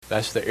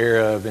That's the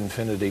era of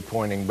infinity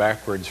pointing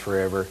backwards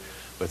forever,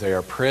 but they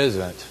are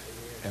present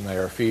and they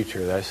are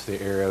future. That's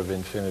the era of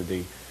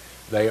infinity.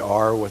 They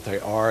are what they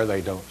are.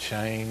 They don't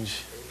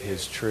change.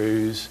 His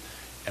truths.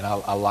 And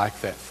I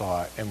like that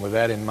thought. And with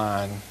that in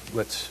mind,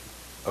 let's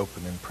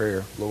open in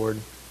prayer. Lord,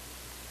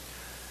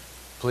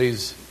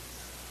 please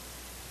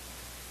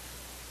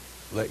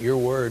let your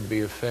word be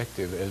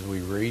effective as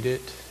we read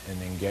it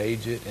and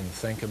engage it and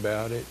think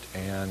about it.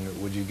 And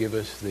would you give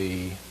us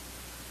the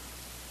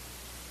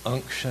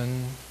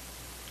unction,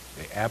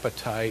 the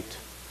appetite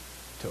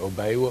to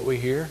obey what we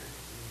hear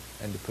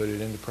and to put it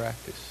into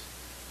practice.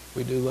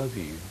 We do love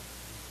you.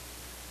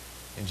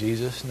 In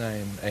Jesus'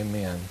 name,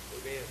 amen.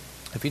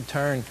 If you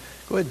turn,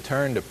 go ahead and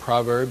turn to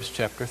Proverbs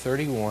chapter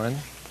 31.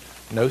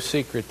 No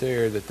secret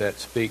there that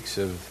speaks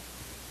of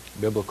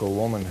biblical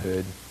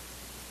womanhood.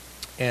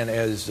 And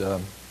as I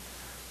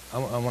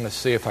want to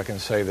see if I can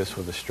say this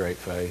with a straight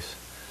face.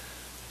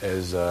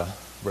 As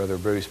Brother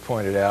Bruce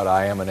pointed out,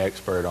 I am an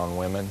expert on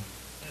women.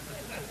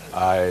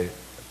 I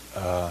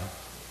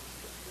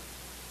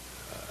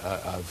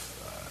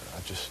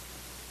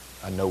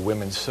know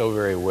women so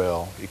very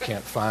well. You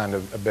can't find a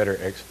better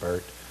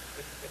expert.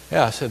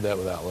 Yeah, I said that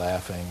without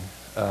laughing.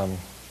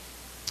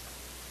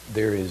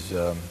 There is,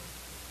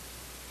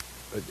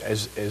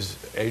 as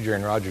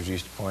Adrian Rogers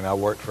used to point, I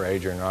worked for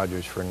Adrian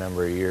Rogers for a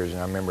number of years, and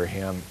I remember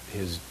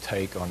his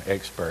take on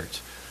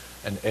experts.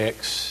 An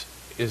ex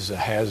is a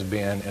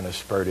has-been, and a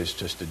spurt is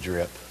just a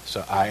drip.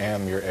 So I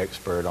am your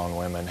expert on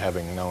women,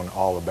 having known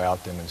all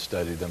about them and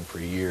studied them for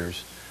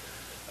years.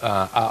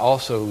 I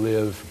also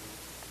live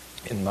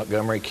in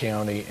Montgomery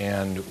County,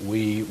 and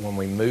when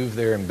we moved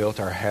there and built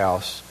our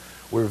house,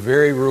 we're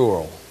very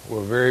rural.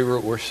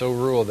 We're so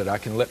rural that I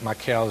can let my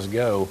cows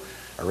go.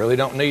 I really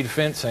don't need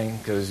fencing,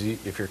 because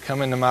if you're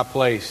coming to my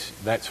place,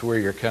 that's where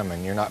you're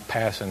coming. You're not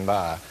passing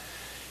by.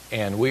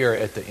 And we are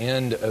at the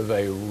end of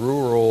a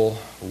rural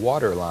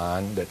water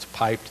line that's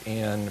piped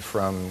in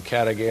from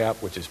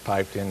Catagap, which is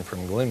piped in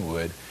from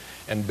Glenwood.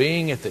 And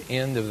being at the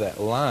end of that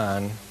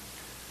line,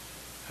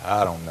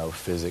 I don't know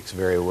physics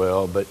very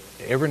well, but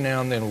every now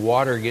and then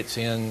air gets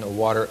in a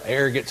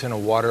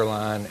water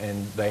line,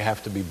 and they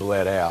have to be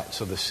bled out.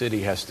 So the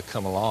city has to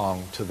come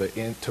along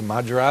to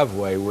my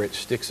driveway where it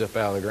sticks up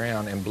out of the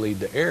ground and bleed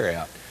the air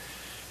out.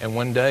 And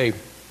one day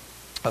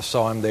I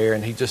saw him there,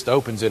 and he just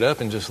opens it up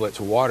and just lets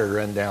water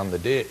run down the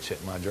ditch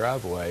at my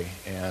driveway.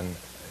 And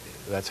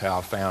that's how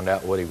I found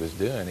out what he was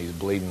doing. He's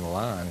bleeding the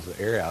lines, the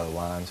air out of the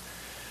lines.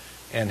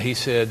 And he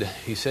said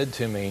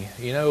to me,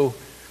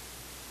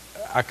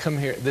 I come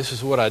here, this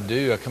is what I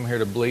do. I come here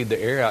to bleed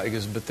the air out. He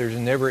goes, but there's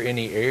never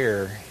any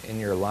air in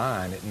your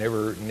line. It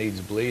never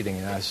needs bleeding.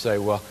 And I say,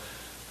 well,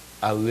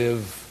 I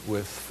live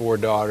with 4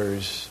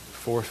 daughters,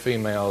 4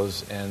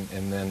 females, and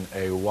then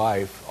a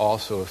wife,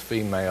 also a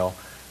female.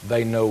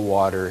 They know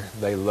water.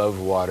 They love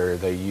water.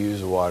 They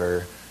use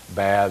water,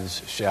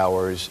 baths,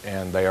 showers,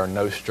 and they are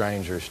no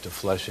strangers to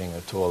flushing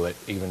a toilet,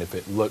 even if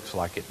it looks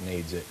like it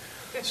needs it.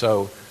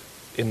 So,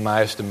 in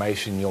my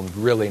estimation, you'll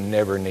really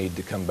never need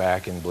to come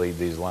back and bleed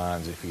these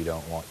lines if you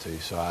don't want to.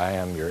 So I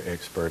am your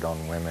expert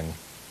on women,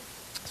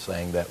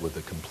 saying that with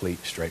a complete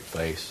straight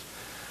face.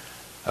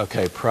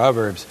 Okay,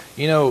 Proverbs.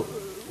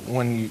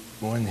 When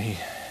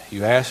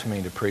you asked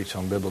me to preach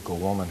on biblical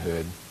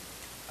womanhood,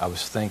 I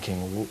was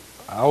thinking,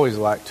 I always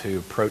like to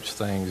approach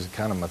things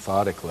kind of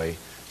methodically.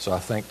 So I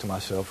think to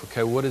myself,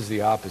 okay, what is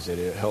the opposite?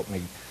 It helped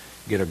me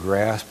get a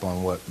grasp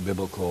on what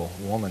biblical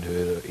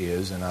womanhood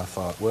is. And I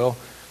thought, well,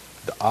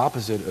 the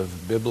opposite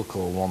of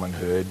biblical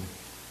womanhood,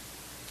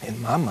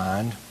 in my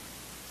mind,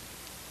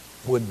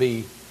 would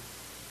be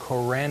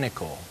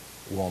Quranical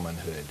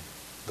womanhood,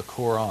 the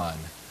Quran.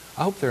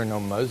 I hope there are no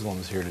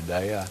Muslims here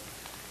today.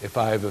 If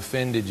I have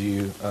offended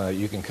you,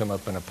 you can come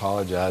up and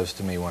apologize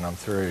to me when I'm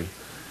through.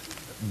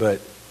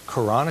 But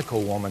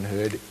Quranical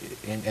womanhood,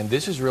 and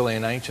this is really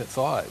an ancient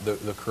thought.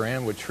 The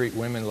Quran would treat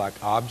women like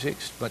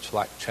objects, much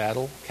like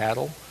cattle,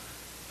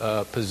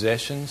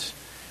 possessions.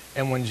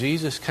 And when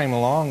Jesus came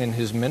along in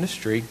his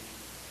ministry,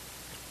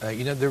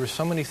 there were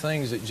so many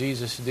things that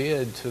Jesus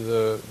did to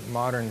the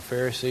modern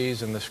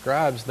Pharisees and the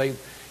scribes.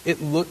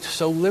 It looked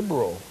so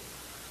liberal.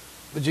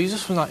 But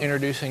Jesus was not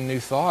introducing new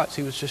thoughts.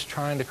 He was just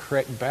trying to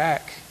correct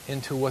back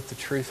into what the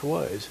truth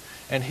was.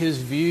 And his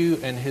view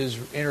and his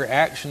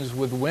interactions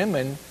with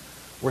women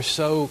were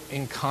so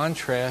in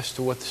contrast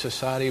to what the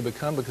society had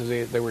become, because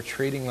they were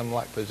treating them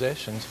like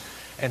possessions.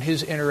 And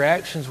his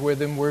interactions with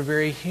them were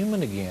very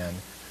human again.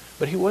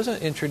 But he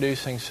wasn't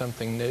introducing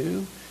something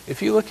new.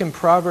 If you look in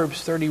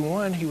Proverbs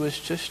 31, he was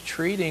just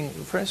treating,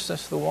 for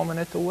instance, the woman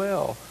at the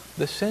well,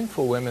 the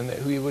sinful women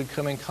who he would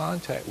come in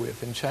contact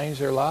with and change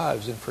their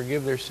lives and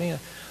forgive their sin.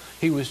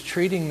 He was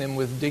treating them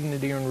with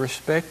dignity and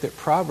respect that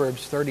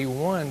Proverbs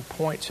 31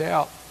 points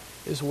out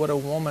is what a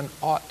woman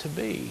ought to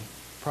be.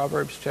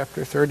 Proverbs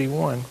chapter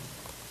 31.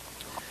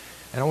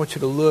 And I want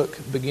you to look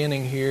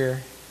beginning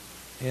here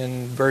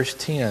in verse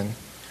 10.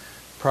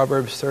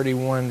 Proverbs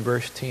 31,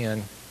 verse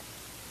 10.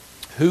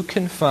 Who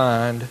can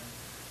find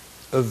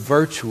a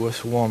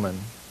virtuous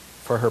woman?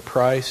 for her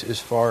price is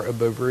far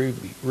above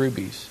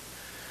rubies.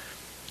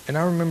 And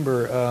I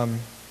remember,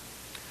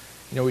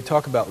 we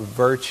talk about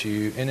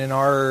virtue, and in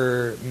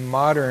our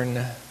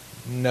modern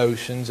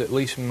notions, at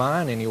least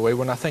mine anyway,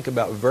 when I think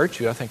about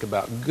virtue, I think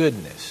about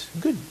goodness,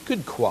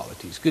 good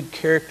qualities, good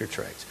character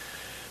traits.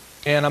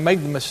 And I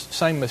made the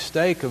same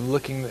mistake of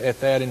looking at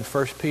that in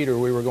 1 Peter.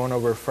 We were going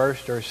over 1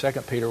 or 2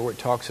 Peter where it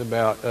talks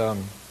about,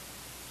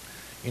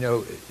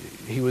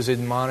 he was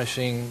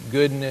admonishing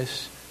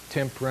goodness,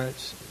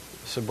 temperance,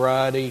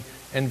 sobriety,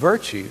 and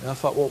virtue. And I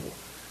thought, well,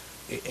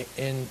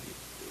 and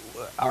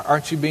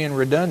aren't you being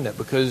redundant?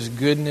 Because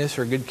goodness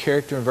or good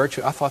character and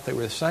virtue, I thought they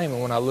were the same.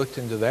 And when I looked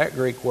into that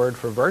Greek word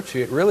for virtue,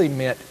 it really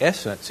meant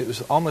essence. It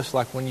was almost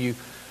like when you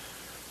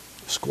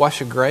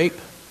squash a grape,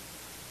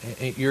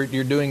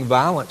 you're doing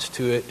violence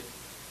to it.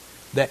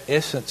 That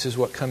essence is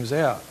what comes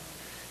out.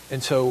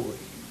 And so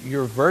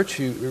your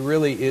virtue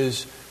really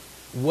is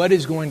what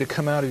is going to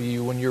come out of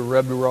you when you're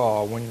rubbed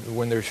raw,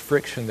 when there's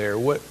friction there.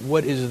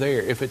 What is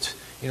there? If it's,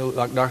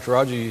 like Dr.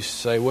 Roger used to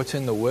say, what's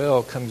in the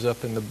well comes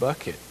up in the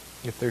bucket.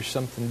 If there's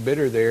something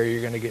bitter there,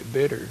 you're going to get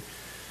bitter.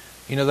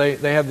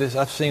 They have this,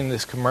 I've seen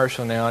this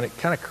commercial now, and it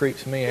kind of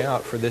creeps me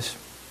out for this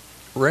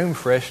room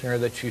freshener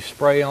that you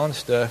spray on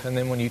stuff, and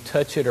then when you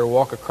touch it or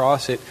walk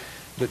across it,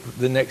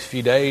 the next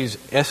few days,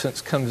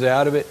 essence comes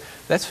out of it.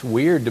 That's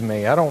weird to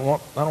me. I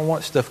don't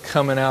want stuff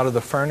coming out of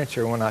the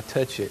furniture when I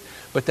touch it.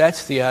 But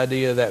that's the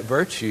idea of that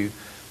virtue.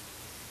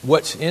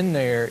 What's in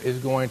there is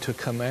going to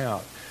come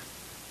out.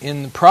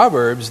 In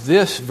Proverbs,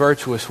 this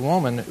virtuous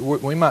woman,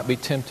 we might be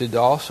tempted to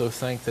also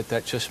think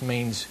that just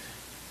means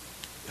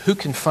who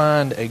can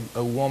find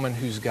a woman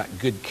who's got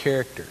good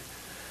character.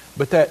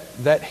 But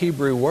that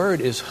Hebrew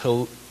word is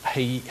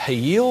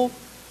hayil.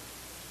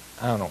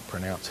 I don't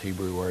pronounce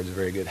Hebrew words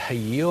very good.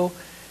 Hayil.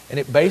 And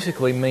it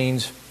basically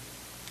means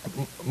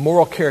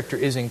moral character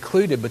is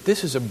included, but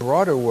this is a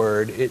broader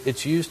word.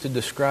 It's used to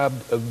describe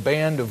a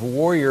band of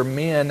warrior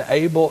men,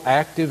 able,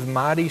 active,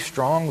 mighty,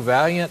 strong,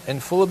 valiant,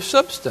 and full of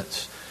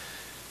substance.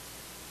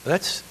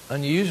 That's an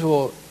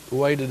unusual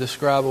way to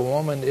describe a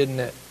woman,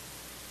 isn't it?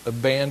 A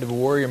band of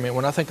warrior men.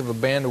 When I think of a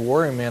band of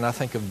warrior men, I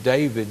think of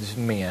David's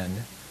men,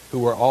 who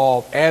were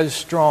all as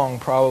strong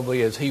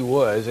probably as he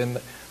was,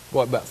 and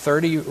about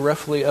 30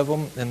 roughly of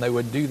them, and they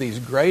would do these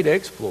great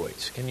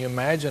exploits. Can you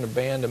imagine a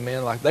band of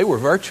men like they were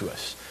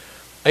virtuous,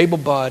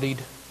 able-bodied,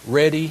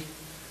 ready?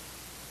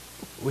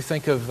 We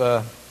think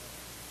of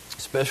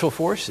special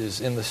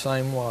forces in the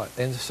same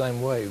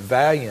way.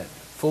 Valiant,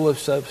 full of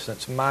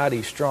substance,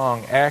 mighty,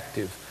 strong,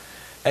 active,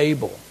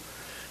 able.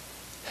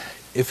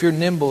 If you're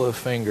nimble of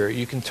finger,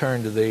 you can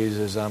turn to these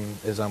as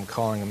I'm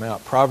calling them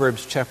out.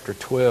 Proverbs chapter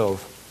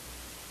 12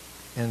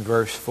 and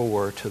verse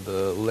 4 to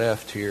the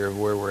left here of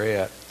where we're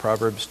at.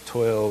 Proverbs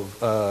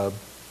 12 and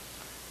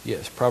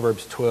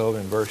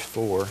verse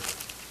 4.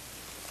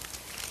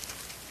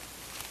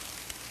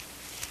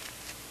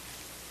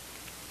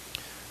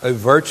 A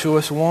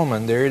virtuous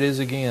woman, there it is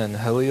again,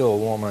 Hayil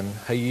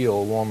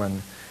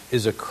woman,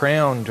 is a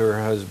crown to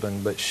her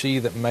husband, but she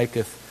that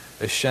maketh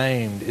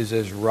ashamed is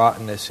as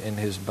rottenness in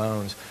his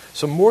bones.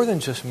 So more than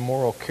just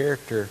moral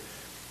character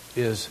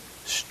is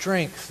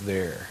strength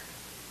there.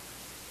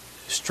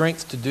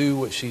 Strength to do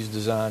what she's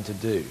designed to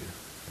do.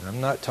 And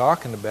I'm not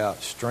talking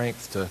about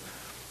strength to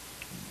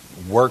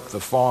work the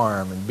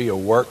farm and be a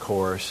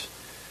workhorse.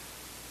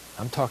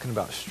 I'm talking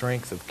about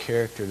strength of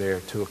character there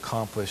to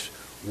accomplish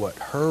what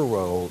her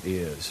role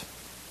is.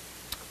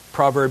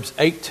 Proverbs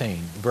 18,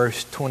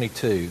 verse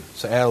 22.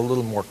 So add a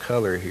little more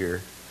color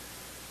here.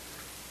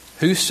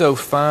 Whoso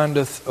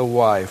findeth a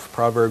wife,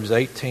 Proverbs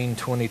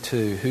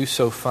 18:22.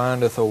 Whoso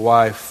findeth a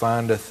wife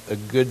findeth a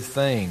good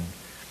thing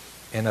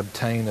and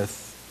obtaineth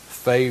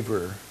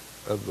favor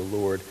of the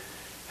Lord.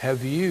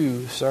 Have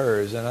you,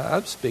 sirs, and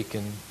I'm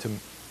speaking to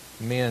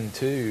men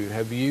too,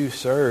 have you,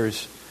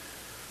 sirs,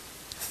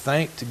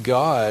 thanked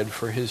God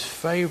for His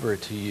favor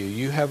to you?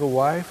 You have a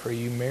wife, or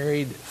you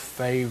married?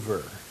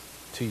 Favor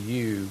to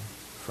you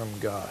from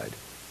God.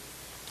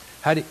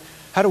 How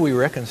do we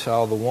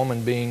reconcile the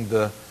woman being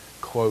the,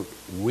 quote,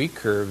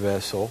 weaker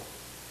vessel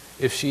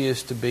if she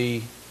is to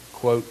be,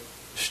 quote,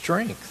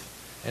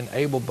 strength and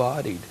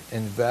able-bodied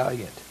and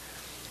valiant?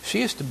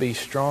 She is to be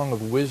strong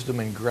of wisdom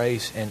and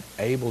grace and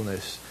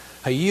ableness.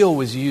 Hayil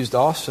was used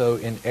also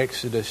in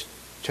Exodus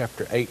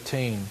chapter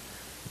 18,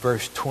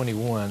 verse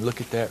 21.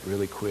 Look at that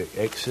really quick.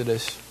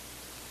 Exodus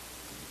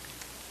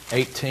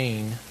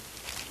 18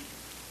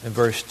 and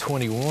verse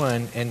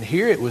 21. And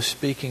here it was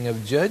speaking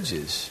of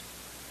judges.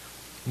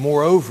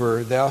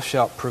 Moreover, thou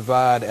shalt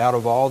provide out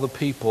of all the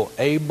people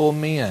able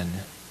men,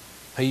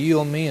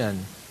 Hayil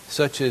men,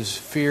 such as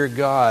fear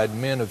God,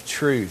 men of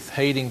truth,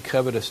 hating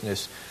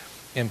covetousness,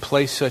 and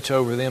place such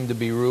over them to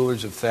be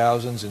rulers of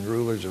thousands and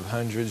rulers of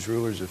hundreds,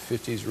 rulers of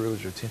 50s,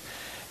 rulers of 10.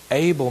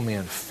 Able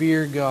men,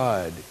 fear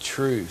God,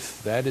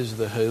 truth. That is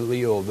the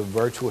Hayil, the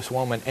virtuous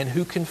woman. And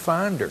who can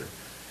find her?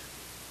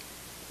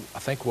 I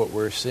think what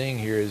we're seeing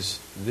here is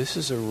this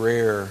is a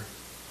rare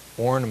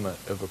ornament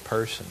of a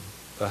person,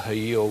 a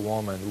Hayil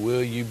woman.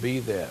 Will you be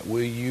that?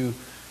 Will you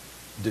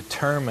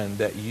determined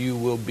that you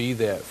will be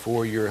that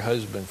for your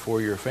husband,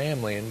 for your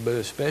family, but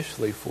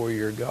especially for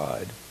your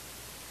God.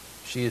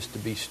 She is to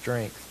be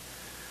strength,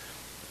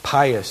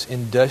 pious,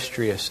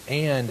 industrious,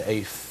 and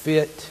a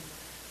fit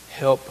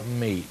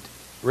helpmeet.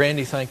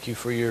 Randy, thank you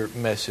for your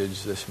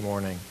message this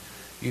morning.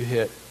 You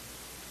hit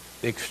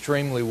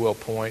extremely well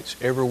points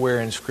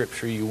everywhere in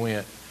Scripture you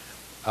went.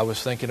 I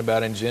was thinking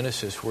about in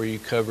Genesis where you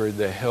covered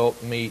the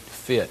helpmeet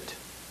fit.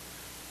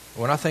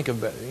 When I think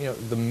about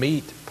the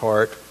meat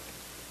part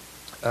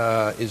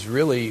is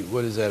really,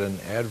 what is that, an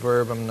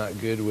adverb? I'm not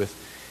good with.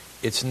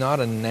 It's not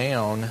a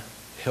noun,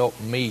 help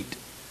meet,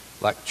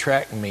 like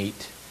track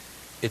meet.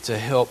 It's a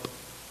help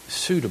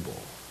suitable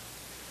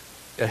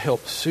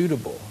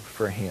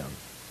for him.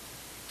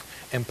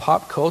 And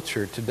pop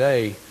culture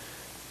today,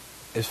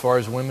 as far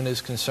as women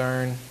is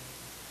concerned,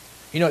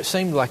 it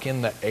seemed like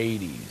in the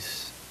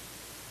 80s,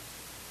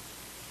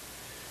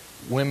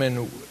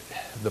 women,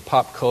 the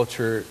pop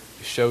culture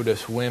showed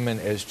us women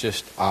as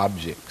just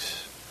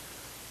objects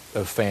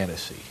of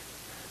fantasy.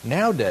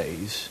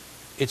 Nowadays,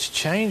 it's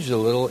changed a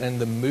little, and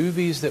the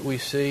movies that we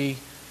see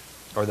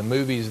are the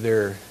movies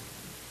they're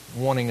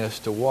wanting us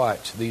to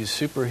watch. These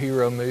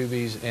superhero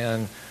movies,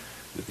 and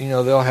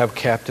they'll have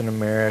Captain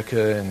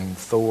America and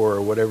Thor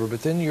or whatever,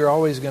 but then you're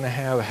always going to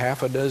have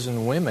half a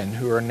dozen women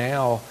who are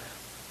now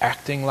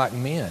acting like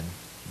men.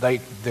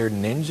 They're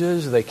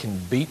ninjas. They can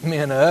beat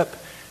men up,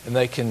 and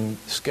they can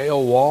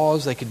scale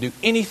walls. They can do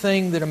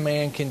anything that a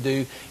man can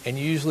do, and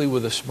usually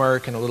with a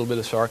smirk and a little bit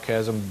of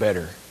sarcasm,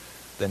 better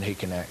than he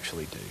can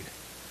actually do.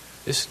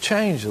 It's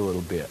changed a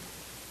little bit.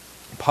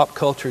 Pop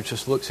culture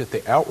just looks at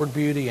the outward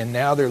beauty, and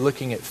now they're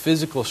looking at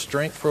physical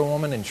strength for a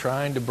woman and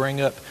trying to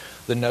bring up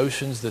the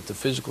notions that the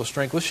physical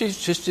strength, well, she's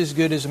just as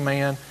good as a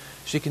man.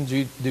 She can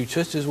do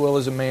just as well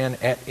as a man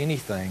at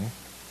anything.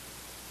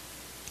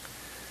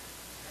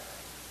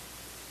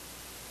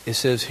 It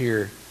says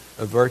here,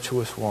 a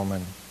virtuous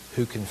woman,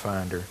 who can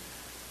find her?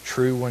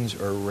 True ones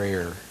are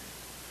rare.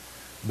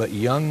 But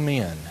young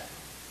men,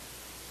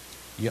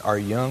 our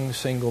young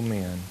single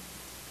men,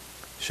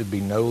 should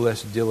be no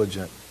less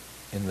diligent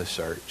in the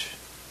search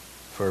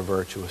for a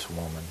virtuous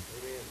woman.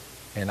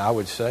 And I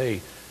would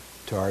say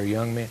to our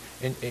young men,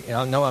 and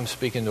I know I'm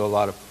speaking to a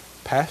lot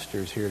of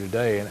pastors here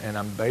today, and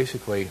I'm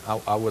basically,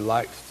 I would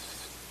like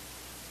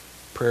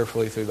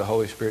prayerfully through the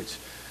Holy Spirit's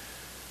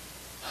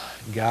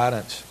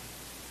guidance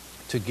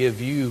to give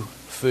you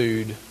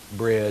food,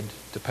 bread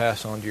to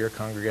pass on to your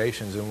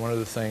congregations. And one of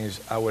the things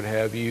I would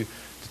have you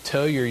to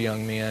tell your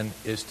young men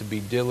is to be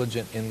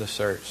diligent in the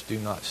search. Do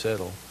not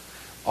settle.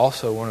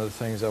 Also, one of the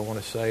things I want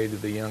to say to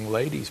the young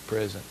ladies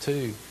present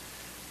too,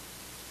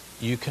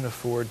 you can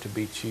afford to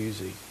be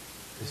choosy.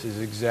 This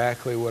is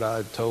exactly what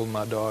I told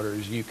my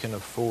daughters. You can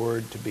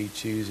afford to be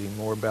choosy.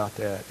 More about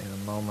that in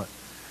a moment.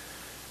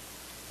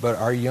 But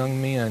our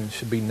young men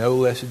should be no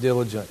less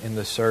diligent in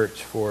the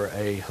search for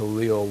a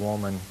Halil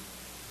woman.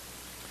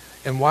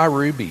 And why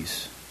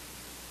rubies?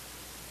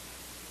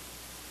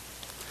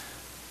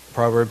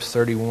 Proverbs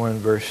 31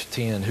 verse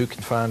 10, who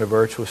can find a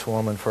virtuous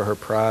woman, for her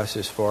price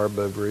is far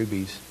above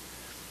rubies.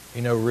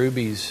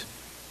 Rubies,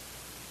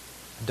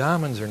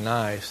 diamonds are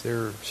nice.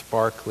 They're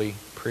sparkly,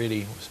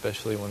 pretty,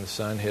 especially when the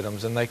sun hit them,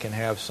 and they can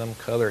have some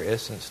color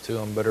essence to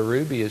them. But a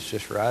ruby is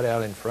just right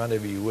out in front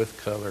of you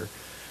with color.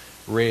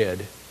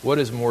 Red. What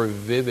is more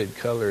vivid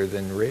color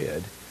than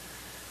red?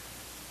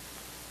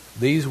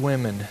 These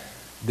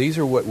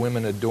are what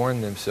women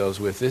adorn themselves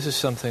with. This is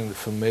something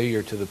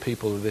familiar to the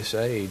people of this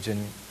age.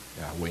 And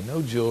we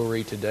know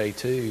jewelry today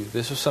too.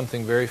 This was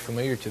something very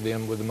familiar to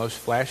them. With the most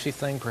flashy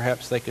thing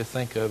perhaps they could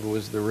think of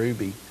was the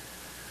ruby.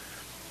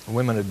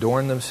 Women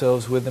adorn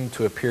themselves with them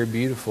to appear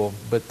beautiful.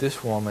 But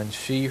this woman,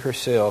 she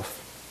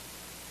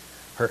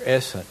herself, her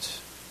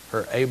essence,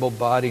 her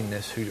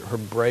able-bodiedness, her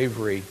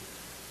bravery,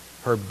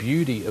 her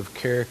beauty of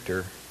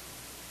character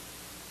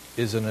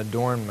is an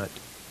adornment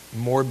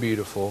more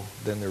beautiful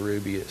than the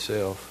ruby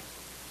itself.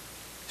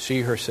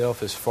 She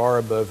herself is far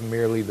above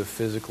merely the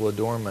physical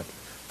adornment.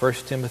 1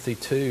 Timothy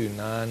 2,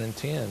 9 and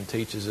 10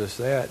 teaches us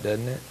that,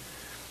 doesn't it?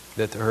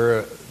 That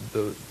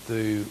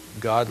the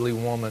godly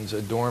woman's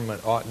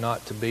adornment ought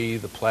not to be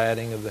the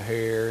plaiting of the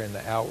hair and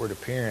the outward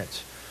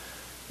appearance,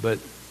 but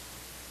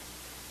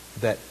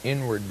that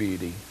inward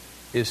beauty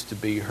is to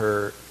be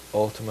her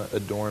ultimate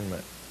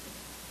adornment.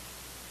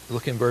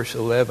 Look in verse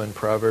 11,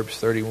 Proverbs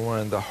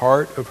 31. The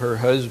heart of her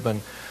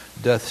husband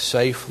doth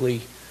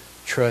safely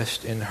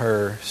trust in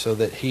her, so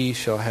that he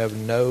shall have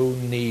no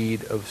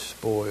need of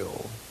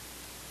spoil.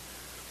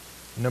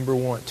 Number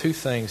one, two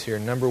things here.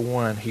 Number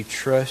one, he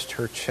trusts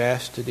her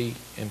chastity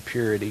and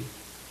purity,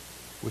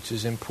 which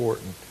is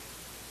important.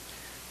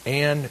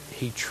 And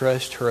he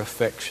trusts her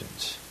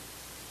affections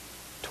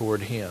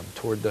toward him,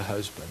 toward the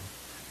husband.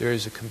 There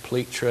is a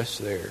complete trust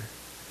there.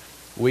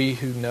 We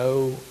who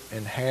know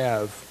and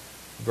have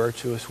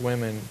virtuous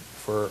women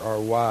for our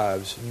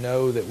wives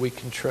know that we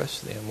can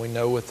trust them. We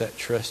know what that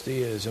trust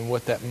is and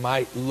what that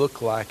might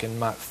look like and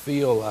might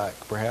feel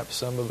like. Perhaps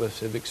some of us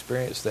have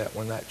experienced that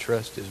when that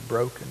trust is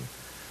broken.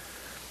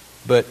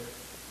 But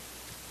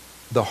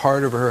the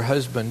heart of her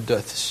husband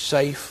doth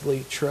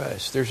safely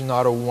trust. There's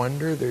not a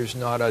wonder, there's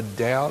not a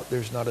doubt,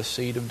 there's not a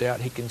seed of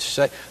doubt. He can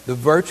say, the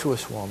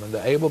virtuous woman,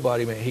 the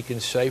able-bodied man, he can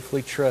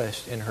safely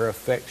trust in her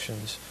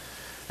affections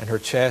and her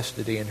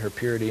chastity and her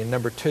purity. And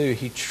number two,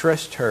 he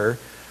trusts her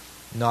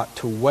not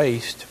to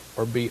waste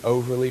or be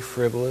overly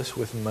frivolous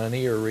with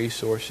money or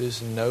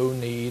resources, no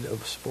need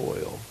of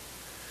spoil.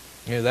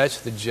 You know,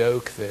 that's the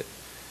joke that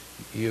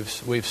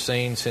we've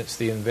seen since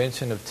the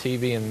invention of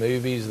TV and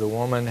movies. The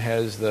woman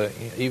has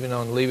even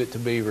on Leave It to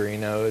Beaver,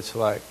 it's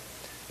like,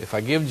 if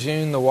I give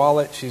June the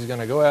wallet, she's going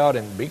to go out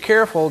and be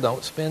careful,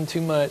 don't spend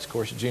too much. Of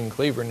course, June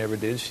Cleaver never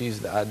did.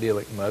 She's the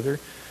idyllic mother.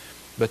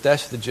 But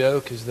that's the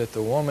joke, is that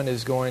the woman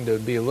is going to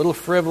be a little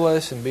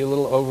frivolous and be a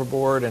little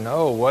overboard and,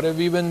 what have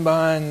you been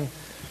buying?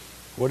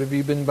 What have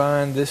you been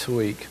buying this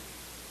week?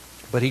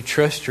 But he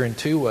trusts her in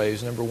two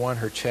ways. Number one,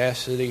 her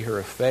chastity, her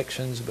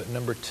affections. But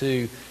number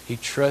two, he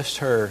trusts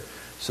her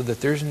so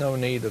that there's no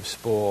need of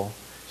spoil.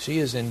 She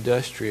is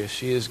industrious.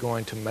 She is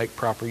going to make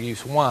proper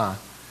use. Why?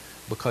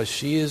 Because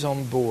she is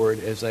on board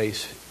as a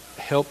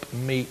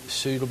helpmeet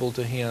suitable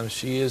to him.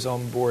 She is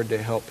on board to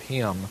help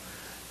him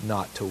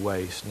not to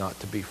waste, not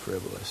to be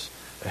frivolous.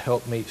 A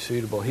helpmeet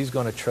suitable. He's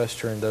going to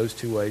trust her in those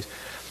two ways.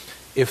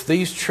 If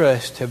these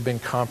trusts have been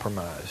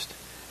compromised,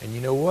 and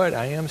you know what?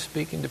 I am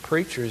speaking to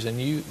preachers, and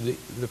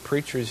the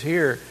preachers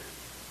here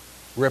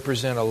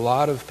represent a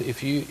lot of.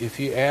 If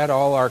you add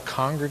all our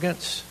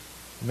congregants,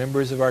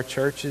 members of our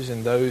churches,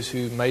 and those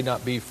who may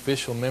not be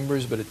official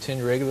members but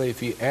attend regularly,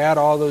 if you add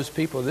all those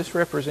people, this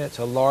represents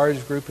a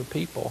large group of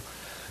people,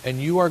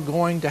 and you are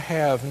going to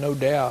have, no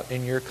doubt,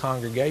 in your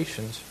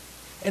congregations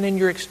and in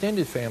your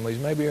extended families.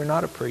 Maybe you're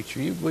not a preacher.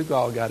 We've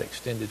all got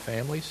extended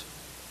families.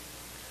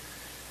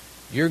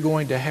 You're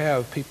going to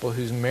have people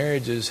whose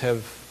marriages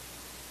have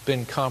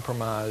been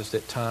compromised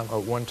at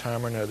one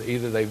time or another.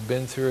 Either they've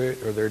been through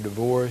it, or they're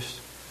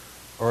divorced,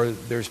 or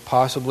there's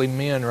possibly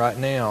men right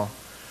now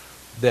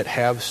that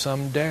have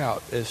some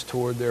doubt as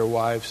toward their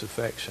wives'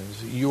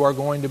 affections. You are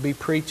going to be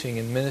preaching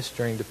and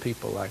ministering to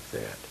people like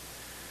that.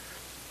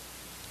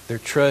 Their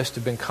trust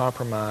have been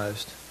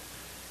compromised.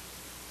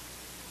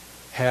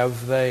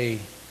 Have they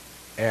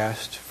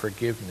asked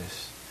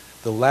forgiveness?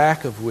 The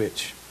lack of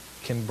which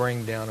can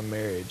bring down a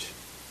marriage.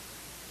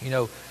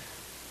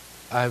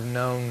 I've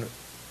known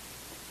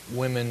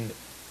women,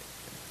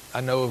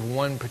 I know of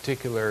one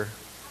particular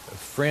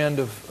friend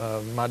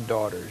of my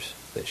daughter's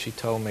that she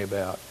told me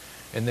about,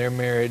 and their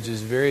marriage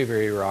is very,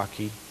 very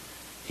rocky.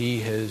 He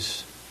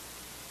has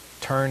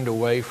turned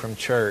away from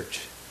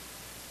church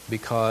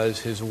because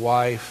his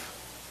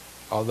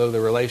wife, although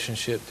the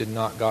relationship did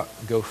not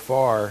go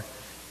far,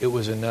 it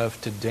was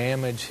enough to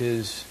damage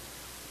his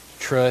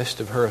trust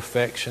of her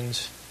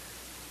affections.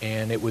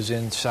 And it was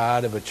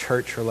inside of a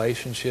church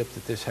relationship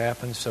that this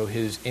happened. So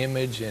his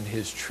image and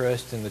his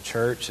trust in the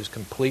church has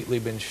completely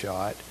been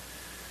shot.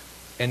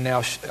 And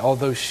now,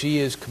 although she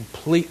is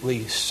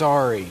completely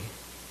sorry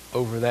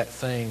over that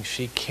thing,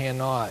 she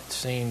cannot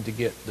seem to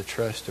get the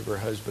trust of her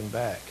husband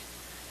back.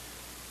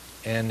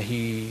 And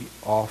he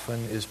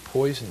often is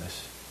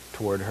poisonous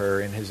toward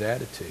her in his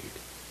attitude.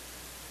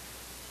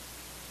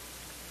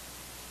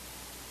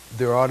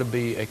 There ought to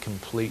be a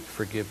complete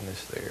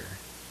forgiveness there.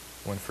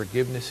 When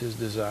forgiveness is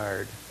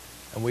desired.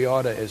 And we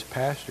ought to, as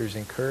pastors,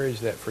 encourage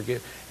that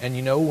forgive. And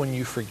when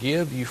you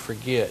forgive, you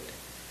forget.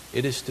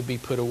 It is to be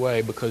put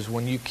away, because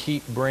when you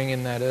keep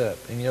bringing that up,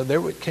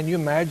 and can you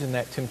imagine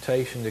that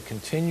temptation to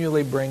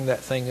continually bring that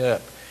thing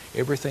up?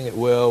 Everything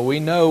we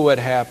know what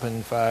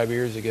happened 5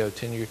 years ago,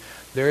 10 years.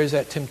 There is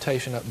that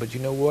temptation up. But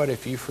you know what?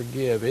 If you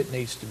forgive, it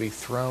needs to be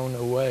thrown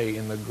away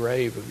in the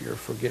grave of your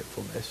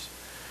forgetfulness.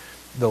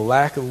 The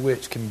lack of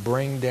which can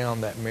bring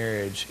down that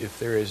marriage if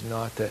there is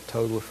not that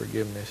total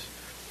forgiveness.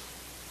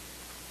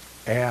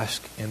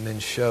 Ask and then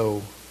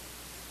show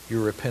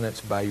your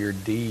repentance by your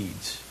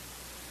deeds.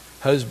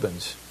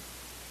 Husbands,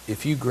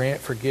 if you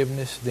grant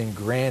forgiveness, then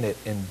grant it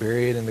and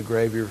bury it in the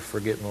grave of your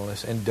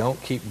forgetfulness, and don't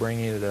keep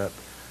bringing it up.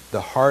 The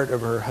heart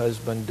of her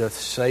husband doth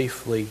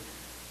safely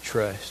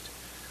trust.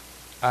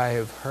 I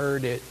have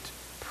heard it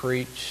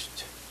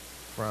preached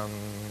from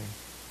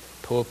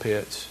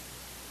pulpits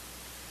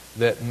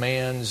that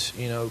man's,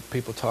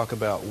 people talk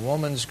about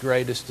woman's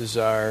greatest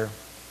desire,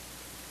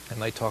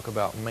 and they talk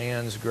about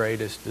man's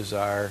greatest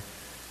desire,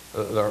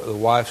 the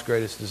wife's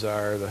greatest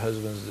desire, the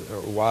husband's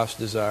or wife's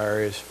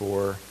desire is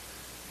for,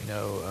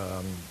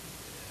 the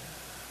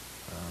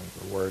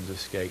words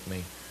escape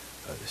me,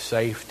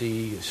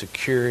 safety,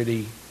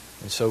 security,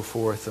 and so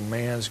forth. The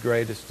man's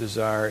greatest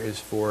desire is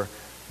for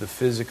the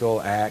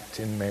physical act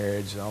in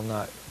marriage. I'll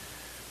not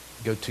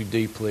go too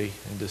deeply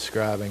in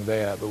describing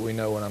that, but we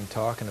know what I'm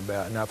talking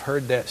about. And I've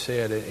heard that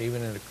said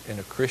even in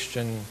a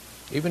Christian,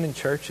 even in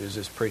churches,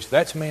 it's preached.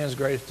 That's man's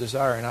greatest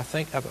desire. And I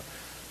think I've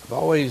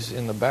always,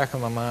 in the back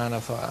of my mind, I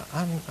thought,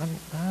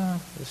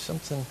 there's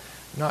something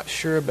not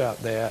sure about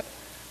that.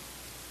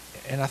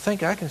 And I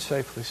think I can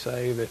safely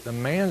say that the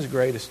man's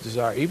greatest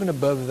desire, even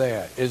above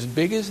that, as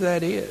big as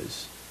that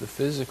is, the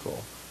physical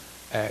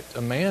act,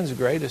 a man's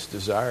greatest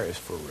desire is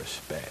for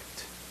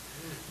respect.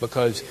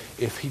 Because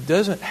if he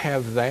doesn't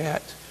have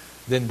that,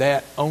 then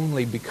that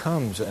only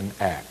becomes an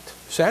act.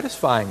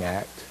 Satisfying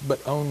act,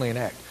 but only an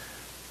act.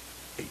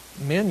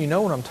 Men, you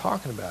know what I'm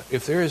talking about.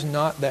 If there is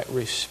not that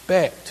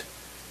respect,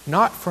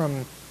 not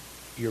from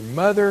your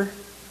mother,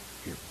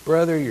 your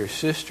brother, your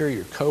sister,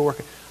 your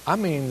coworker, I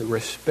mean the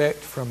respect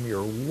from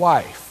your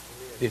wife.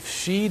 If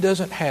she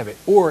doesn't have it,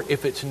 or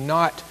if it's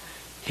not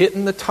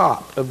hitting the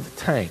top of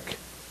the tank,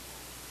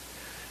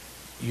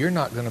 you're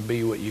not going to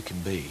be what you can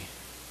be.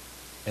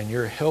 And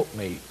your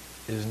helpmeet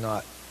is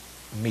not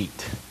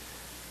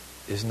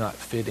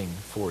fitting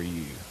for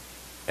you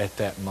at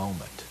that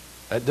moment.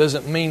 That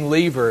doesn't mean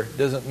leave her,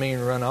 doesn't mean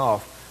run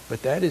off,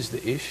 but that is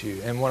the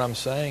issue. And what I'm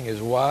saying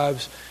is,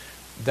 wives,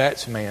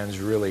 that's man's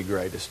really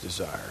greatest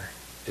desire,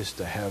 is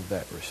to have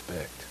that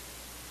respect.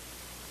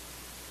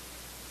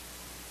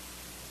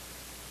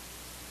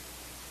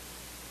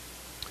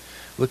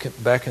 Look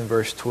back in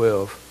verse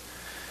 12.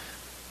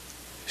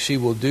 She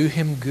will do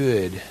him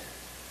good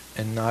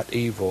and not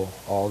evil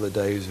all the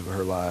days of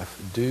her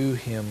life. Do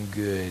him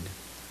good.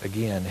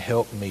 Again,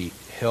 help meet,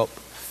 help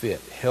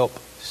fit, help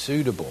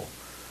suitable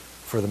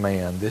for the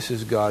man. This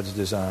is God's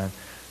design.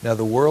 Now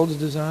the world's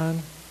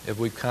design, as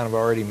we've kind of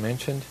already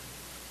mentioned,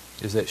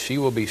 is that she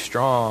will be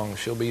strong.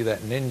 She'll be that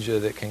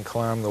ninja that can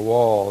climb the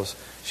walls.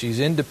 She's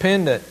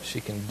independent. She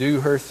can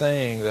do her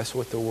thing. That's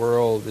what the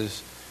world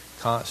is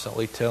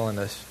constantly telling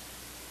us.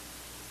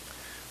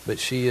 But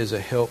she is a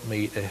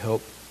helpmeet, a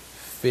help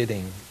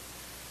fitting.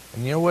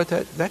 And you know what?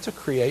 That's a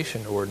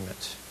creation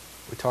ordinance.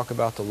 We talk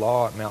about the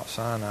law at Mount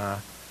Sinai.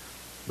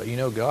 But you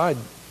know, God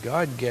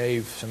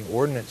gave some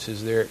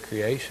ordinances there at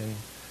creation.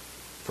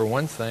 For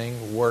one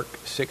thing, work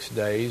 6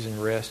 days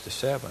and rest the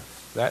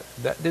seventh. That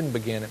didn't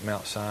begin at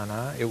Mount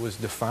Sinai. It was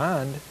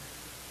defined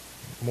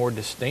more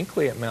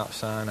distinctly at Mount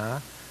Sinai,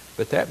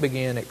 but that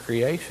began at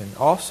creation.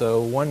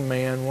 Also, one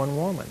man, one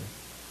woman.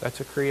 That's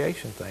a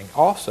creation thing.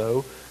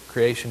 Also,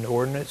 creation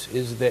ordinance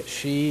is that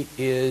she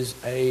is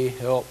a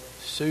help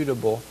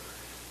suitable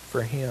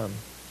for him.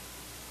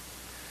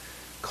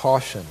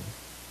 Caution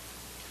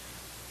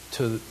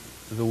to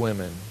the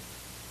women,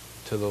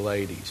 to the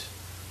ladies.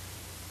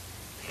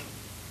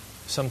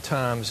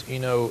 Sometimes,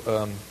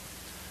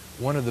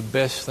 one of the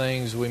best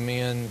things we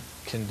men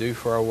can do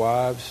for our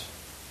wives,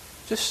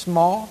 it's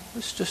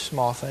just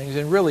small things.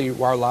 And really,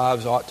 our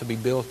lives ought to be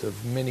built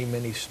of many,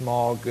 many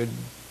small good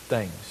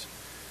things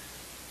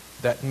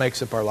that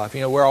makes up our life.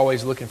 We're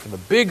always looking for the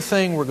big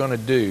thing we're going to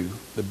do,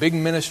 the big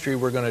ministry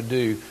we're going to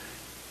do.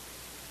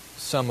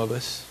 Some of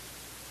us,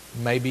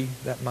 maybe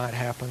that might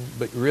happen,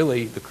 but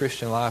really the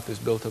Christian life is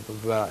built up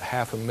of about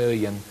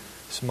 500,000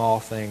 small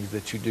things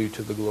that you do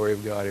to the glory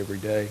of God every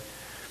day.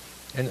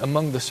 And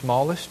among the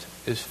smallest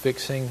is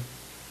fixing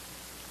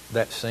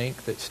that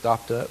sink that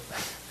stopped up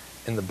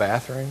in the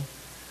bathroom.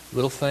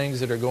 Little things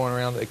that are going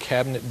around the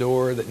cabinet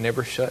door that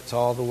never shuts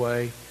all the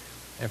way.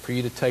 And for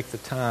you to take the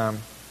time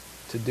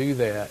to do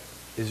that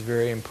is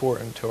very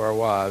important to our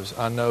wives.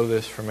 I know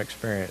this from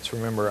experience.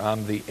 Remember,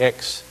 I'm the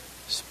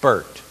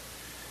expert.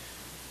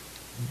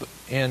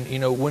 And,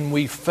 when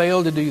we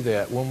fail to do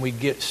that, when we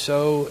get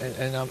so,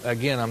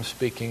 I'm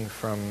speaking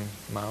from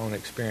my own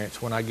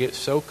experience, when I get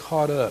so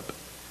caught up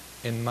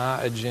in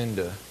my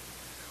agenda,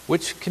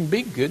 which can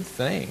be good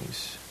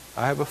things.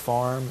 I have a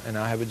farm and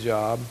I have a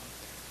job,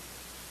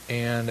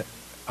 and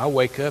I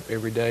wake up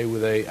every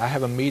day I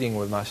have a meeting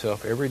with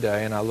myself every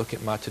day, and I look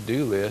at my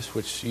to-do list,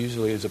 which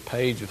usually is a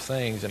page of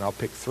things, and I'll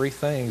pick 3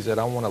 things that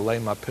I want to lay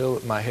my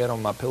head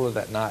on my pillow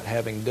that night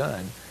having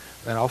done,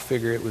 and I'll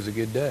figure it was a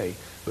good day.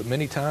 But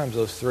many times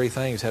those 3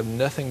 things have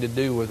nothing to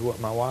do with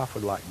what my wife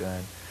would like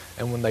done.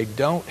 And when they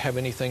don't have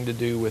anything to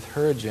do with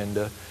her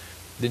agenda,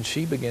 then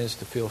she begins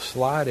to feel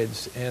slighted.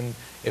 And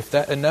if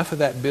enough of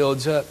that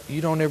builds up,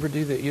 you don't ever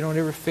do that. You don't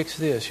ever fix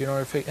this. You don't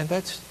ever fix... And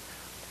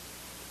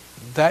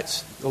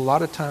that's a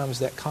lot of times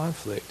that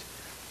conflict.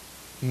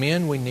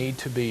 Men, we need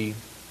to be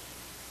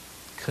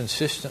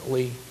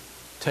consistently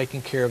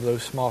taking care of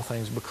those small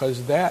things,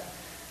 because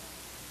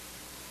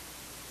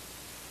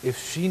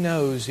if she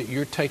knows that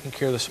you're taking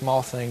care of the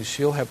small things,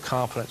 she'll have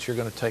confidence you're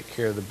going to take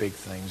care of the big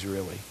things,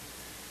 really.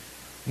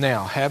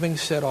 Now, having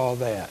said all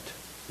that,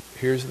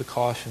 here's the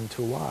caution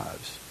to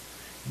wives.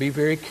 Be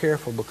very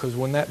careful, because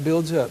when that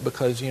builds up,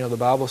 because, the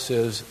Bible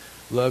says,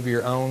 love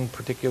your own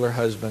particular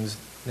husbands,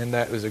 and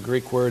that is a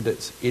Greek word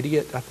that's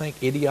idiot, I think,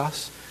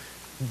 idios.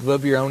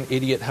 Love your own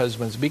idiot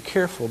husbands. Be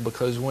careful,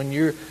 because when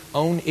your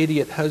own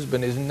idiot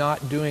husband is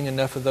not doing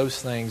enough of those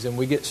things, and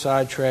we get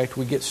sidetracked,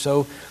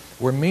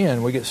 we're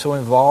men, we get so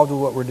involved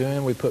with what we're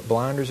doing, we put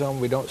blinders on,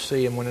 we don't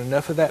see. And when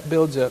enough of that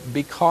builds up,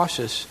 be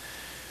cautious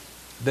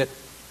that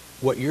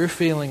what you're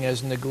feeling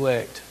as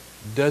neglect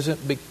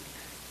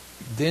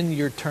then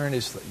your turn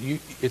is,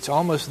 it's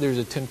almost, there's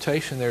a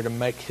temptation there to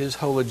make his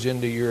whole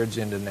agenda your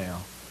agenda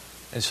now.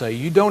 And say,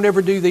 you don't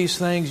ever do these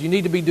things, you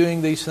need to be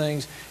doing these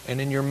things. And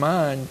in your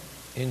mind,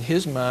 in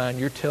his mind,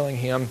 you're telling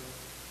him,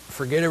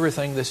 forget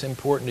everything that's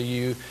important to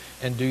you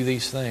and do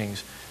these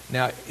things.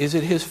 Now, is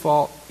it his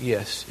fault?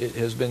 Yes, it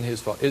has been his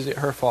fault. Is it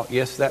her fault?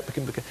 Yes, that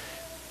can become.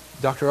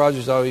 Dr.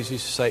 Rogers always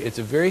used to say, it's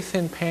a very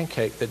thin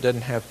pancake that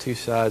doesn't have two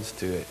sides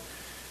to it.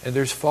 And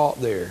there's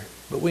fault there.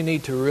 But we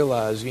need to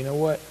realize, you know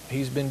what?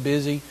 He's been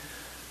busy.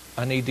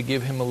 I need to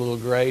give him a little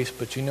grace.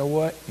 But you know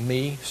what?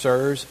 Me,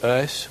 sirs,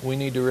 us, we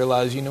need to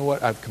realize, you know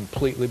what? I've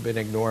completely been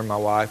ignoring my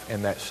wife,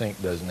 and that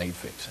sink does need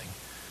fixing.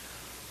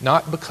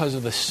 Not because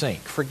of the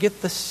sink.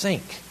 Forget the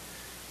sink.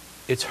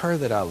 It's her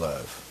that I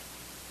love.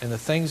 And the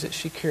things that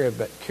she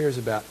cares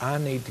about, I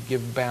need to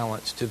give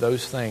balance to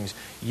those things.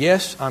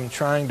 Yes, I'm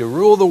trying to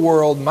rule the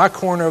world, my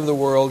corner of the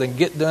world, and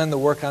get done the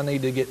work I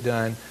need to get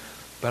done.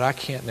 But I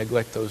can't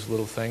neglect those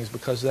little things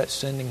because that's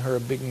sending her a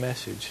big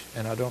message,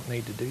 and I don't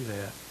need to do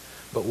that.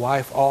 But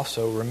wife,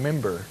 also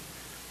remember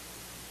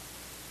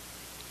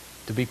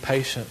to be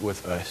patient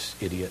with us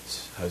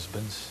idiots,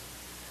 husbands.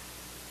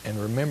 And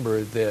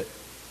remember that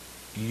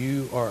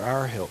you are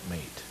our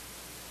helpmeet.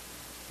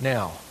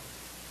 Now,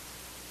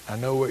 I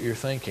know what you're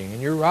thinking,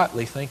 and you're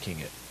rightly thinking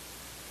it.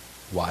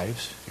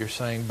 Wives, you're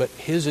saying, but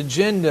his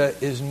agenda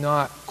is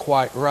not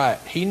quite right.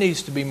 He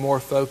needs to be more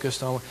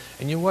focused on...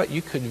 And you know what?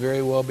 You could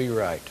very well be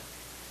right.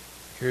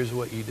 Here's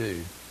what you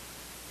do.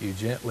 You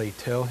gently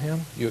tell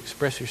him. You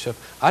express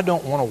yourself. I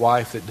don't want a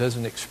wife that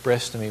doesn't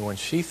express to me when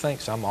she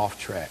thinks I'm off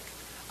track.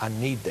 I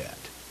need that.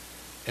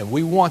 And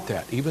we want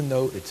that. Even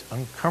though it's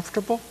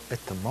uncomfortable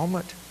at the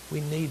moment,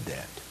 we need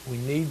that. We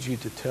need you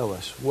to tell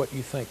us what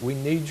you think. We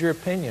need your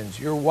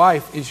opinions. Your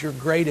wife is your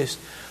greatest...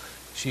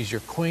 She's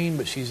your queen,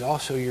 but she's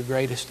also your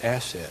greatest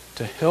asset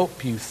to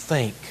help you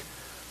think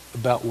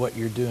about what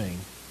you're doing.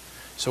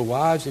 So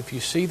wives, if you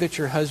see that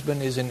your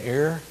husband is in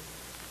error,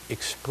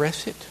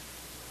 express it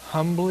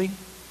humbly,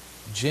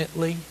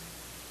 gently,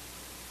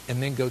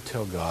 and then go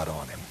tell God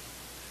on him.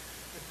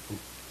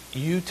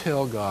 You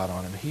tell God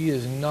on him. He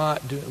is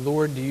not doing...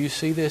 Lord, do you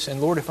see this? And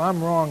Lord, if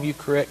I'm wrong, you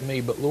correct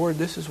me. But Lord,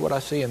 this is what I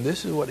see, and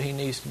this is what he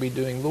needs to be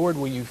doing. Lord,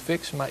 will you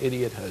fix my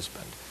idiot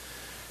husband?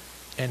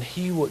 And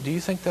he will... Do you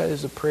think that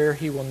is a prayer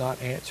he will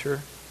not answer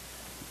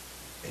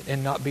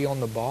and not be on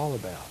the ball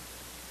about?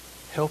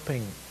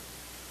 Helping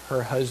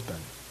her husband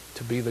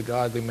to be the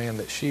godly man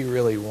that she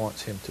really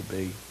wants him to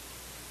be.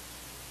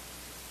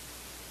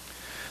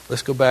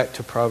 Let's go back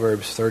to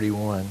Proverbs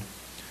 31.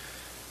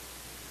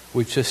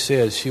 Which just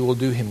says, she will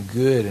do him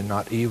good and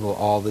not evil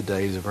all the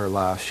days of her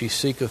life. She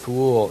seeketh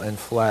wool and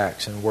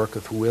flax and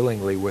worketh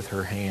willingly with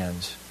her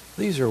hands.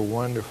 These are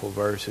wonderful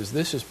verses.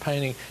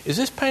 Is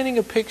this painting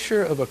a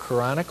picture of a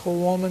Quranical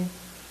woman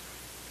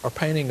or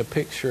painting a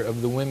picture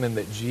of the women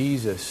that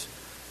Jesus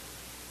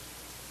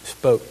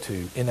spoke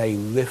to in a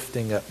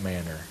lifting up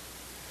manner?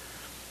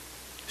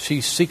 She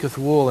seeketh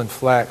wool and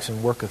flax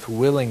and worketh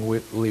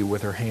willingly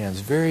with her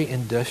hands. Very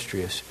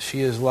industrious.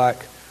 She is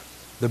like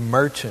the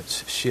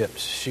merchant's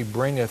ships. She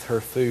bringeth her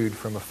food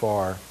from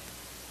afar.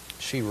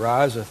 She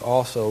riseth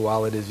also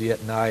while it is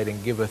yet night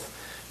and giveth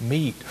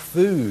meat,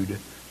 food,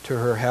 to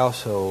her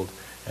household,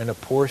 and a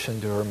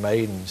portion to her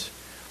maidens.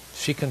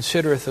 She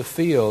considereth a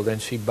field,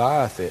 and she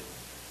buyeth it.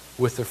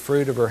 With the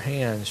fruit of her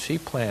hands she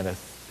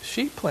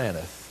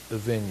planteth the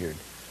vineyard.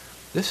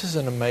 This is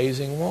an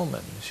amazing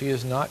woman. She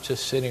is not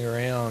just sitting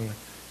around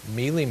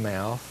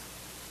mealy-mouthed.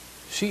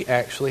 She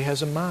actually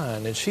has a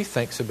mind, and she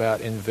thinks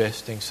about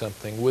investing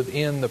something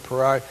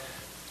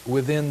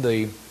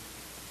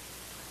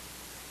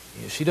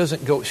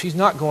she's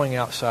not going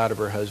outside of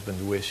her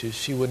husband's wishes.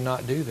 She would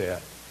not do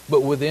that.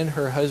 But within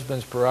her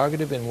husband's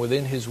prerogative and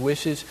within his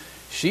wishes,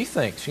 she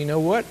thinks, you know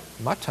what?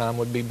 My time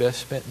would be best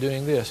spent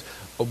doing this.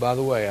 Oh, by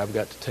the way, I've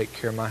got to take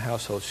care of my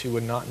household. She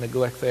would not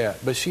neglect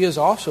that. But she is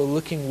also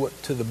looking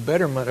to the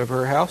betterment of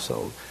her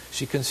household.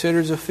 She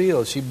considers a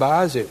field. She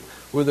buys it.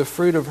 With the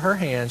fruit of her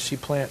hands she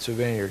plants a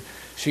vineyard.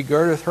 She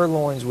girdeth her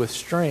loins with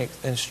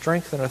strength and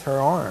strengtheneth her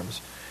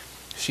arms.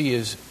 She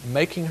is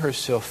making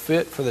herself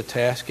fit for the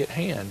task at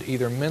hand,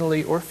 either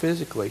mentally or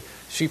physically.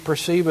 She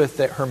perceiveth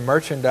that her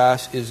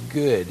merchandise is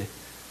good.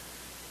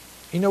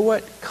 You know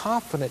what?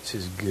 Confidence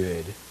is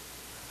good.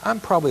 I'm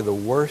probably the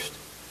worst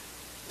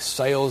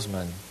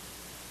salesman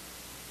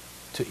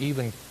to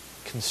even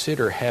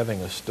consider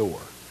having a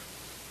store.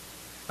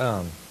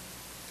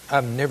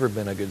 I've never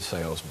been a good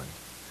salesman.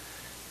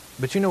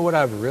 But you know what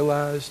I've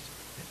realized?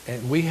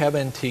 And we have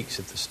antiques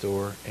at the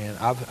store, and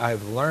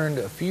I've learned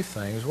a few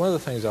things. One of the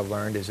things I've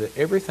learned is that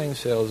everything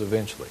sells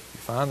eventually. You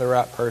find the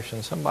right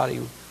person,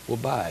 somebody will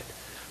buy it.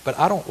 But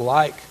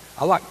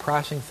I like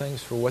pricing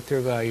things for what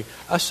their value.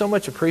 I so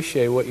much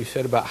appreciate what you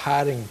said about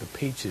hiding the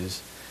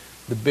peaches,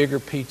 the bigger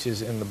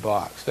peaches in the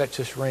box. That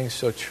just rings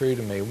so true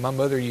to me. My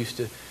mother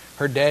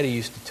her daddy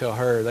used to tell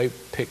her they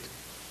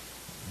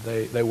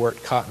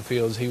worked cotton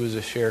fields. He was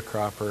a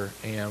sharecropper,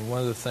 and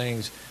one of the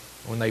things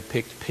when they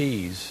picked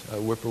peas,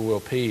 whippoorwill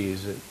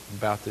peas, at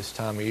about this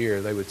time of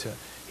year,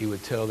 he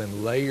would tell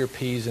them, lay your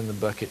peas in the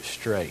bucket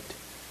straight.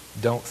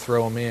 Don't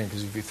throw them in,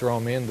 because if you throw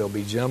them in, they'll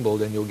be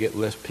jumbled and you'll get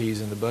less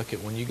peas in the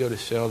bucket. When you go to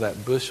sell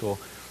that bushel,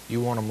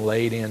 you want them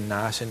laid in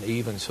nice and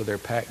even so they're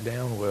packed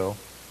down well.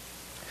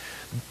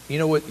 You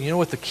know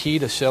what the key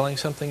to selling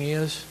something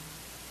is?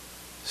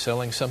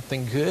 Selling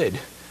something good.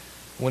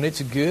 When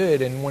it's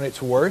good and when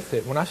it's worth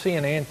it. When I see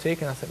an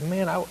antique and I think,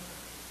 man,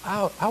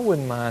 I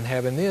wouldn't mind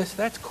having this.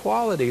 That's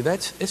quality.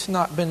 It's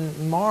not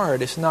been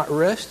marred. It's not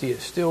rusty.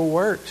 It still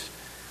works.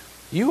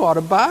 You ought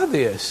to buy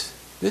this.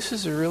 This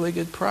is a really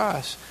good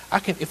price.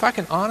 If I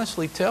can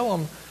honestly tell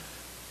them,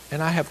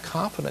 and I have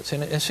confidence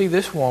in it. And see,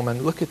 this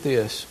woman, look at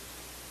this.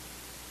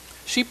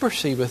 She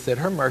perceiveth that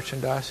her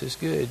merchandise is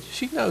good.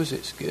 She knows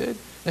it's good.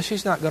 And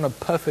she's not going to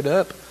puff it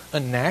up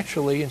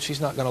unnaturally, and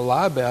she's not going to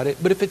lie about it.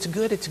 But if it's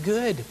good, it's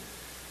good.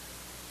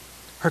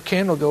 Her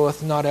candle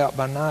goeth not out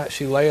by night.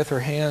 She layeth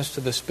her hands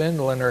to the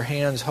spindle, and her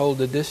hands hold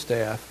the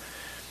distaff.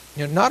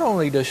 You know, not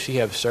only does she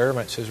have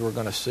servants, as we're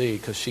going to see,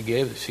 because she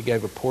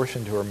gave a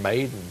portion to her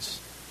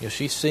maidens. You know,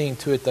 she's seeing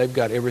to it they've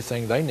got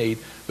everything they need.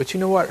 But you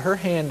know what? Her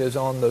hand is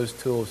on those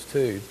tools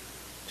too.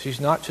 She's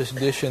not just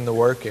dishing the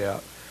work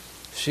out.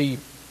 She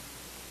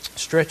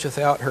stretcheth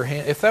out her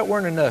hand. If that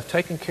weren't enough,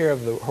 taking care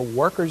of her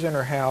workers in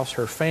her house,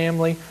 her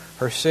family,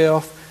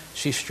 herself,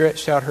 she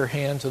stretched out her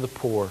hand to the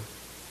poor.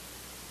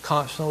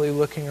 Constantly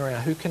looking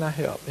around. Who can I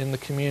help in the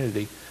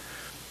community?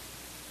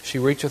 She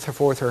reacheth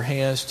forth her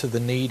hands to the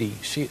needy.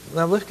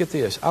 Now look at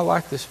this. I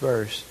like this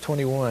verse,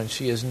 21.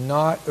 She is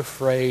not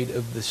afraid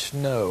of the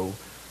snow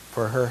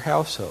for her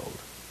household.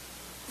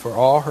 For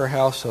all her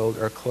household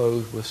are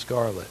clothed with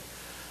scarlet.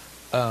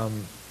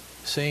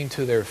 Seeing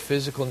to their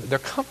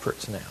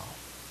comforts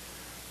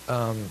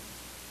now.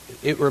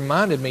 It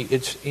reminded me,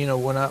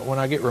 when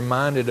I get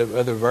reminded of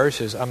other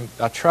verses,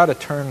 I try to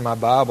turn my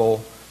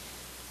Bible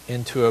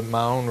into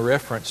my own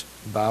reference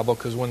Bible,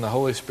 because when the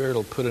Holy Spirit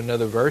will put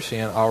another verse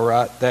in, I'll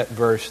write that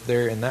verse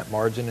there in that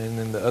margin, and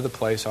in the other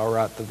place I'll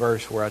write the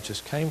verse where I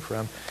just came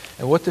from.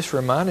 And what this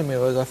reminded me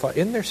of, I thought,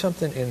 isn't there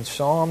something in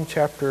Psalm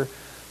chapter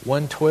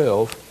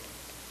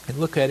 112? And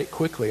look at it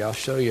quickly, I'll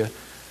show you.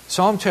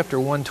 Psalm chapter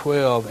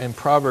 112 and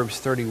Proverbs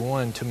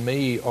 31 to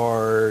me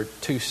are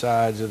two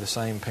sides of the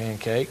same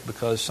pancake,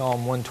 because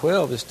Psalm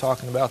 112 is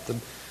talking about the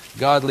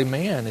godly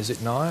man, is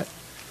it not?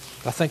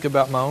 I think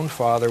about my own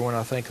father when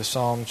I think of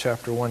Psalm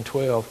chapter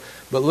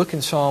 112. But look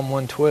in Psalm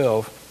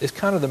 112. It's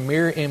kind of the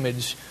mirror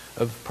image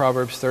of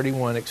Proverbs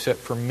 31 except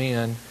for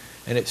men.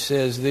 And it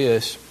says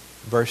this,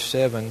 verse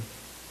 7,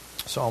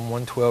 Psalm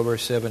 112,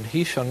 verse 7,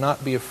 He shall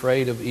not be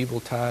afraid of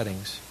evil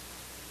tidings.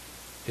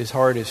 His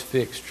heart is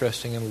fixed,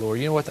 trusting in the Lord.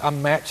 You know what? I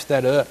matched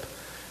that up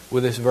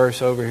with this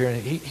verse over here.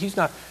 And he's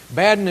not...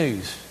 Bad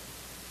news.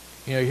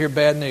 You hear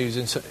bad news,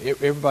 and so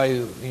everybody,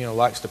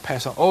 likes to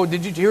pass on. Oh,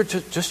 did you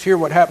just hear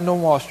what happened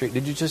on Wall Street?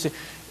 Did you just,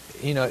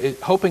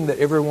 hoping that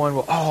everyone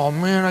will, oh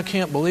man, I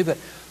can't believe that.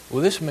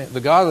 Well, this man, the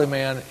godly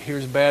man,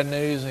 hears bad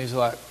news, and he's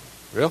like,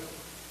 well,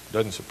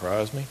 doesn't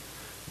surprise me.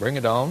 Bring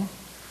it on.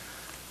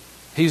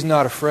 He's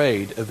not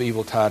afraid of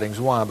evil tidings.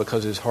 Why?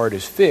 Because his heart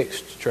is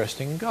fixed,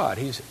 trusting in God.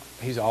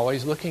 He's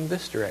always looking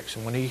this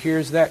direction. When he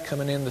hears that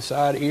coming in the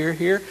side ear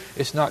here,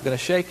 it's not going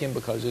to shake him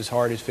because his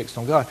heart is fixed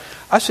on God.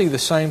 I see the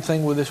same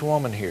thing with this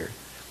woman here.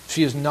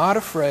 She is not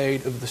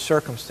afraid of the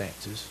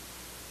circumstances,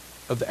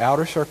 of the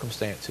outer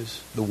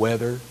circumstances, the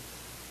weather,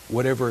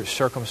 whatever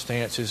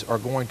circumstances are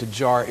going to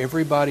jar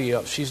everybody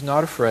else. She's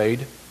not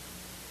afraid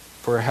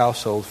for her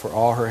household, for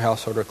all her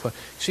household are clothed.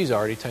 She's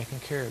already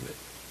taken care of it.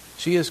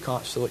 She,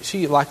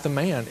 like the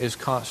man, is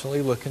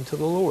constantly looking to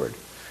the Lord.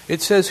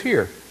 It says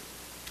here,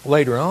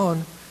 later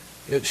on,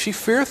 she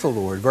feareth the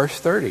Lord. Verse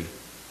 30.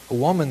 A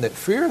woman that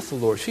feareth the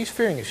Lord. She's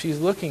fearing it. She's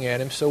looking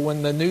at Him. So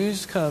when the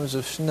news comes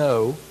of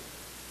snow,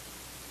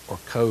 or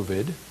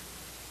COVID,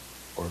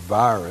 or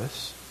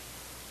virus,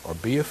 or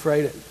be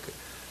afraid,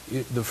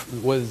 the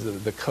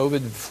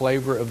COVID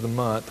flavor of the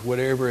month,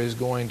 whatever is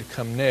going to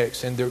come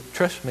next, and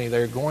trust me,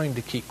 they're going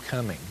to keep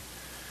coming.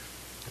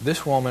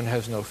 This woman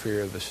has no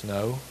fear of the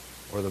snow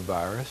or the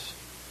virus.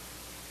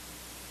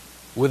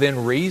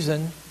 Within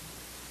reason,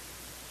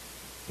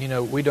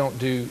 we don't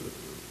do...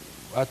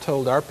 I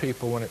told our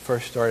people when it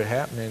first started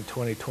happening in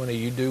 2020,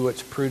 you do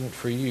what's prudent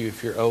for you.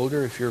 If you're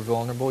older, if you're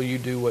vulnerable, you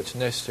do what's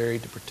necessary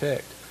to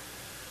protect.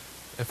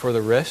 And for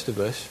the rest of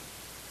us,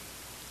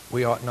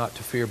 we ought not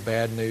to fear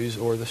bad news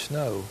or the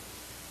snow.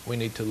 We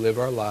need to live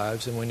our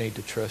lives, and we need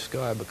to trust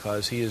God,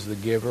 because He is the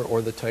giver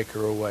or the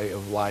taker away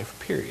of life,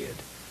 period.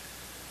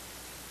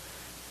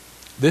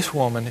 This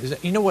woman is...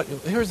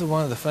 Here's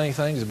one of the funny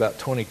things about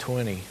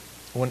 2020.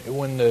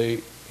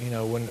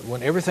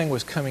 When everything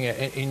was coming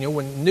at, and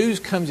when news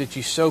comes at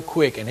you so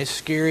quick and it's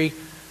scary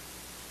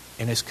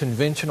and it's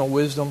conventional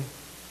wisdom,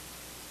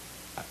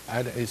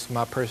 it's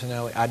my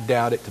personality, I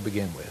doubt it to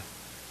begin with.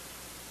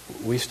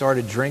 We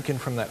started drinking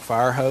from that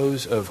fire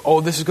hose of,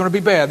 oh, this is going to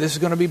be bad, this is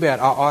going to be bad.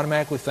 I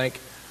automatically think,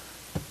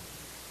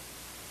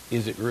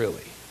 is it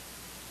really?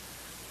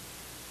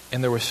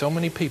 And there were so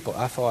many people,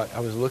 I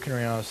was looking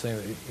around, I was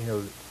thinking,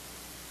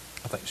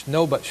 I think,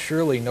 no, but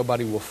surely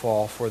nobody will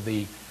fall for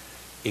the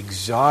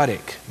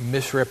exotic,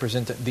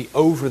 the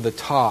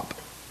over-the-top,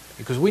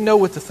 because we know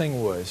what the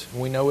thing was.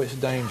 We know it's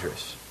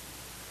dangerous.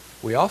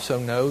 We also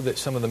know that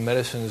some of the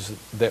medicines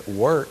that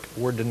work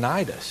were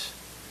denied us.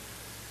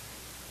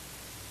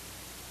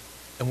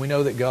 And we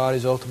know that God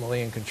is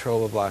ultimately in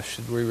control of life.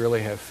 Should we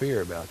really have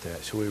fear about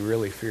that? Should we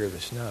really fear the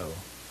snow?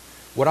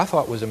 what I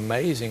thought was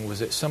amazing was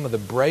that some of the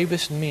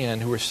bravest men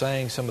who were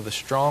saying some of the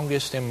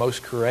strongest and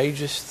most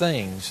courageous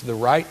things, the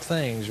right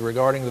things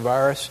regarding the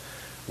virus,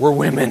 were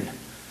women.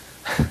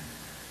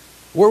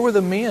 Where were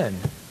the men?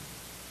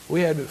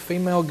 We had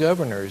female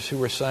governors who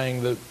were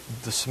saying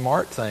the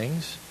smart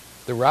things,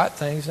 the right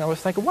things. And I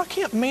was thinking, why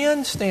can't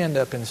men stand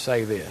up and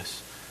say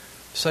this?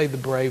 Say the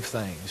brave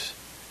things.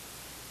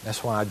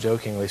 That's why I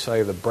jokingly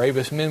say the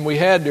bravest men we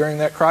had during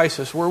that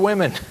crisis were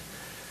women.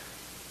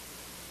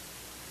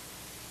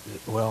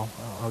 Well,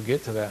 I'll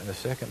get to that in a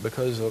second,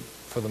 because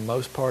for the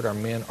most part our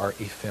men are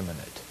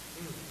effeminate,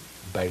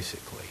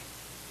 basically.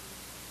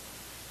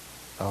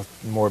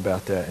 More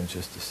about that in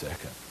just a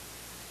second.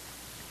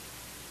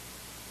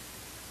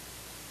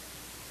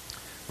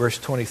 Verse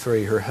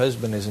 23, her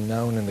husband is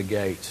known in the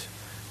gates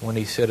when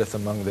he sitteth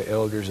among the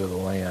elders of the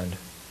land.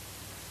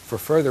 For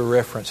further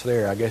reference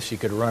there, I guess you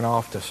could run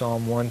off to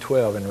Psalm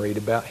 112 and read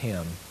about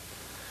him.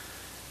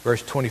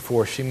 Verse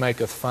 24, she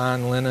maketh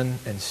fine linen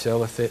and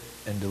selleth it,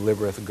 and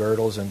delivereth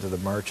girdles unto the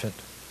merchant.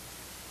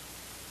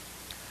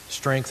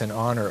 Strength and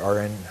honor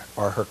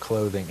are her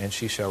clothing, and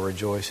she shall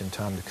rejoice in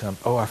time to come.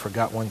 Oh, I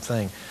forgot one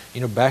thing.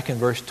 Back in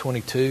verse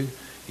 22,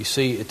 you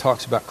see it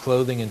talks about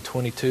clothing in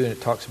 22, and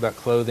it talks about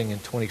clothing in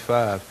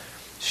 25.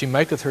 She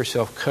maketh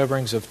herself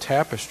coverings of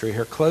tapestry.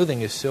 Her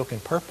clothing is silk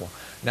and purple.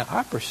 Now,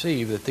 I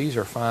perceive that these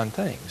are fine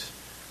things.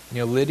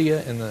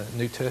 Lydia in the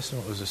New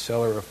Testament was a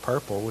seller of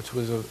purple, which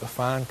was a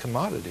fine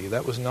commodity.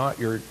 That was not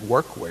your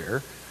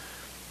workwear.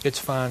 It's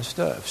fine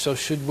stuff. So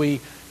should we,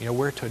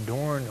 we're to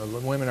adorn,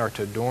 women are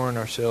to adorn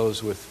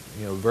ourselves with,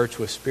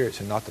 virtuous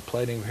spirits, and not the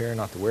plaiting of hair,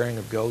 not the wearing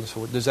of gold.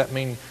 So does that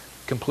mean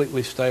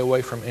completely stay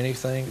away from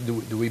anything?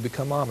 Do we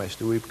become Amish?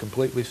 Do we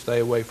completely stay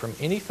away from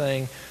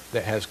anything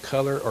that has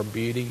color or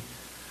beauty?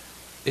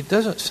 It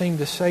doesn't seem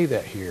to say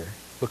that here,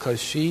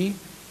 because she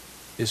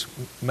is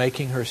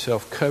making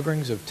herself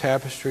coverings of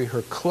tapestry.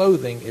 Her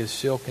clothing is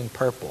silk and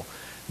purple.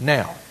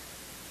 Now,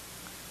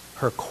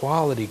 her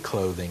quality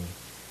clothing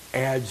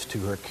adds to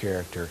her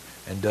character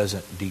and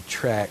doesn't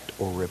detract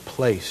or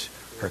replace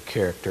her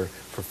character.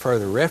 For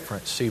further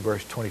reference, see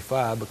verse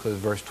 25, because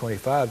verse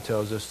 25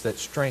 tells us that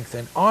strength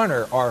and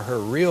honor are her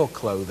real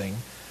clothing.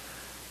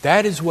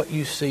 That is what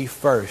you see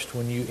first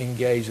when you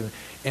engage in.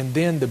 And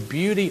then the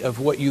beauty of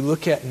what you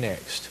look at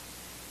next.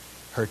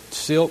 Her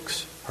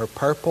silks, her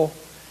purple,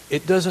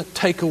 it doesn't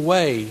take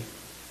away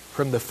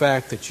from the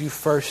fact that you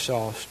first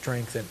saw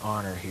strength and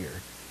honor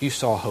here. You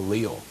saw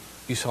Halil.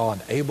 You saw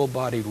an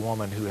able-bodied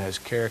woman who has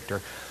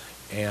character.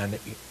 And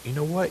you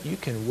know what? You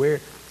can wear...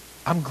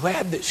 I'm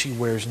glad that she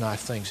wears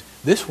nice things.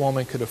 This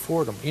woman could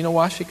afford them. You know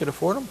why she could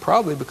afford them?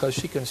 Probably because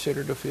she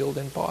considered a field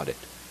and bought it.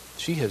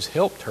 She has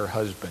helped her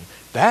husband.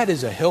 That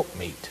is a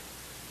helpmeet.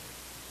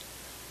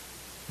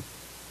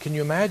 Can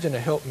you imagine a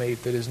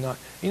helpmeet that is not...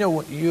 You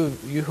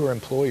who are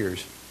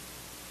employers,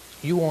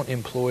 you want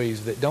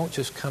employees that don't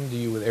just come to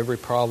you with every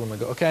problem and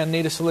go, okay, I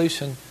need a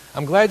solution.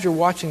 I'm glad you're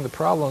watching the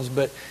problems,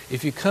 but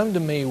if you come to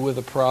me with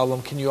a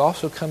problem, can you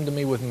also come to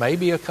me with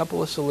maybe a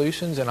couple of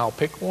solutions and I'll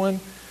pick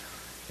one?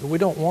 We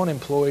don't want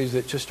employees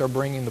that just are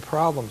bringing the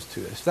problems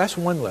to us. That's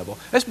one level.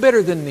 That's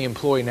better than the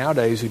employee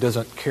nowadays who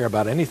doesn't care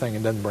about anything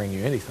and doesn't bring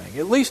you anything.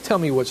 At least tell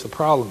me what the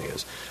problem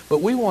is.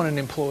 But we want an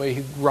employee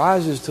who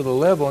rises to the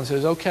level and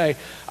says, okay,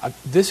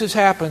 this has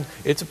happened,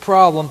 it's a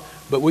problem,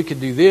 but we could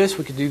do this, or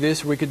we could do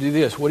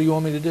this. What do you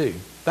want me to do?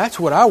 That's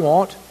what I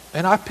want,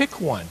 and I pick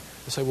one.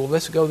 I say, well,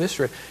 let's go this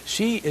way.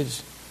 She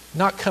is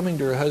not coming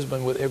to her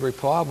husband with every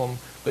problem,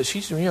 but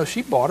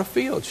she bought a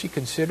field. She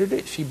considered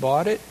it, she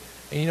bought it.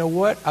 And you know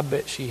what? I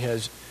bet she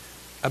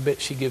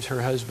gives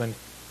her husband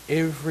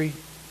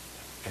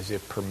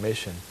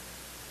permission.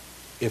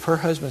 If her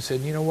husband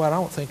said, you know what, I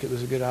don't think it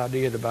was a good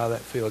idea to buy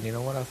that field. You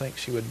know what? I think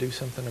she would do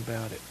something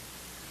about it.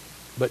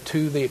 But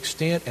to the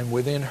extent and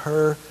within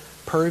her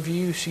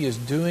purview, she is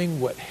doing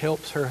what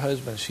helps her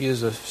husband. She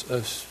is a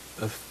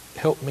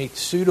helpmeet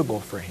suitable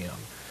for him.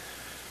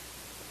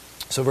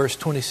 So verse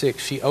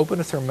 26, she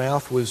openeth her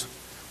mouth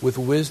with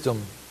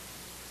wisdom,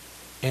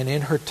 and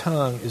in her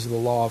tongue is the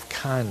law of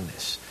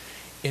kindness.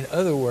 In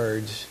other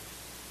words,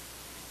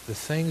 the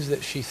things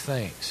that she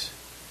thinks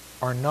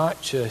are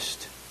not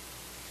just,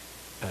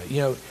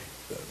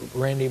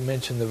 Randy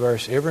mentioned the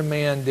verse, every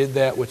man did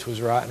that which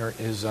was right in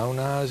his own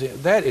eyes.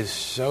 That is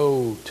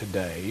so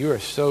today. You are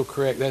so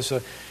correct. I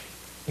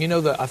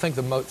think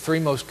the three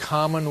most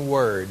common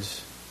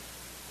words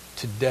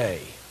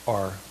today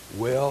are,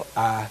 well,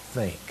 I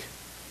think.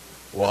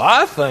 Well,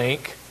 I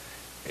think...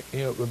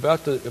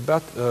 about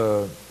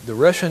the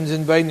Russians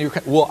invading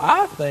Ukraine. Well,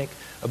 I think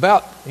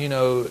about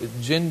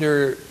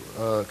gender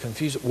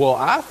confusion. Well,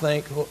 I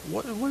think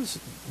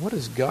what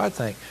does God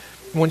think?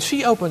 When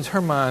she opens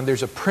her mind,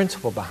 there's a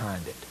principle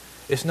behind it.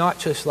 It's not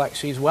just like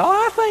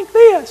I think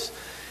this.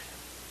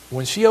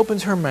 When she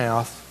opens her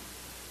mouth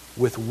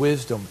with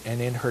wisdom,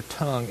 and in her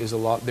tongue is a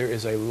law. There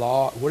is a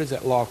law. What is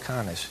that law of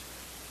kindness?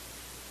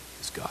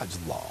 It's God's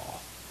law.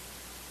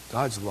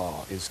 God's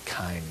law is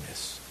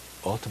kindness,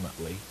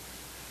 ultimately.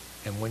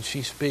 And when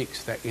she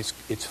speaks, that it's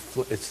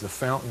the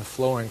fountain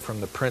flowing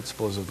from the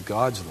principles of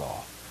God's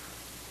law.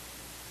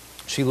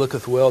 She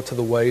looketh well to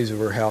the ways of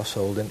her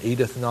household, and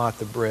eateth not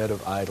the bread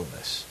of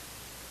idleness.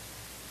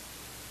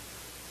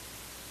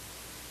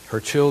 Her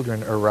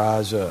children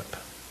arise up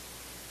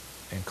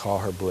and call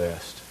her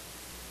blessed.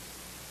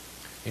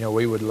 You know,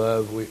 we would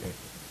love...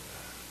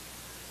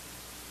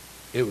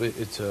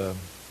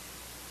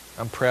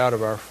 I'm proud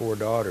of our 4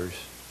 daughters.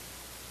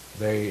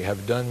 They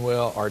have done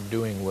well, are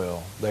doing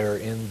well. They are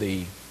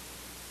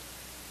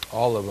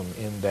all of them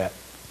in that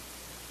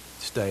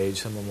stage.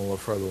 Some of them a little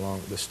further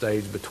along, the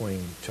stage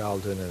between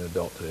childhood and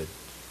adulthood.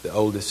 The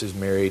oldest is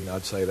married, and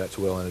I'd say that's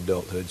well in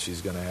adulthood.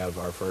 She's going to have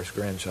our first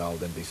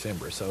grandchild in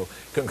December, so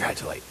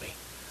congratulate me.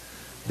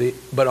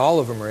 But all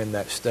of them are in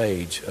that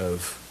stage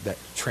of that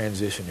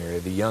transition area.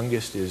 The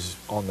youngest is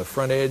on the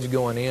front edge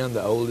going in.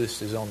 The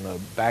oldest is on the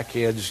back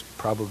edge,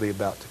 probably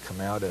about to come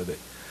out of it.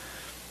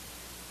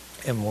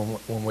 And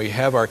when we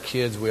have our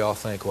kids, we all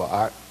think,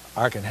 well,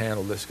 I can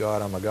handle this,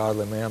 God. I'm a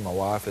godly man. My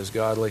wife is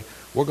godly.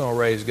 We're going to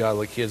raise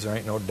godly kids. There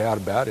ain't no doubt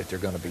about it. They're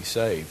going to be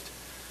saved.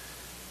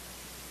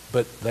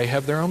 But they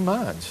have their own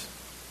minds.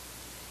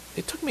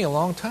 It took me a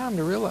long time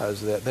to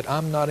realize that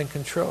I'm not in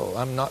control.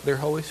 I'm not their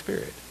Holy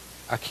Spirit.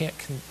 I can't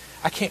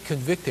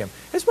convict them.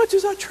 As much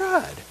as I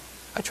tried.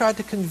 I tried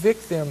to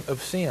convict them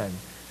of sin.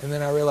 And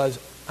then I realized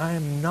I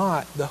am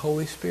not the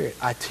Holy Spirit.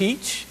 I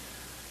teach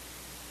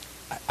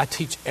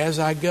as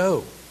I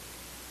go.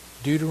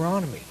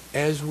 Deuteronomy.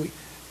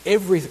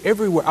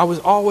 Everywhere. I was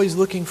always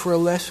looking for a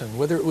lesson,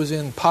 whether it was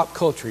in pop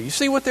culture. You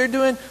see what they're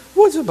doing?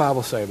 What does the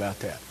Bible say about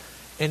that?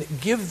 And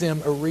give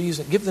them a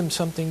reason, give them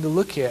something to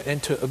look at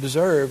and to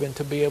observe and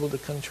to be able to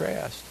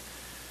contrast.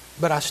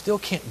 But I still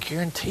can't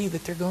guarantee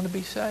that they're going to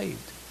be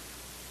saved.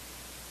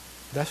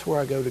 That's where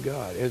I go to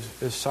God,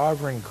 as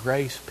sovereign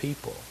grace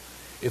people.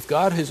 If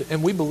God has,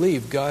 and we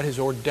believe God has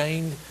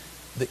ordained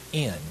the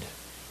end.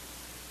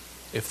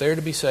 If they're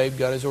to be saved,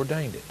 God has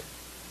ordained it.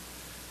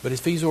 But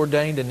if He's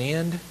ordained an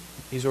end,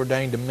 He's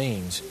ordained a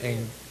means.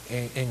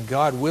 And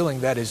God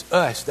willing, that is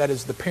us. That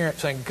is the parent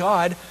saying,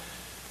 God,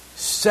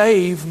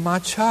 save my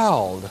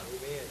child.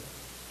 Amen.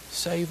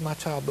 Save my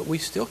child. But we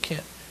still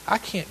can't, I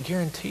can't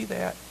guarantee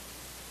that.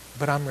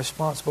 But I'm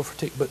responsible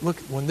for But look,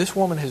 when this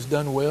woman has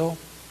done well,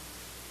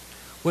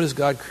 what does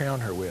God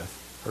crown her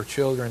with? Her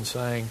children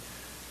saying,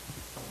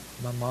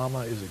 my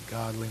mama is a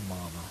godly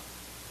mama.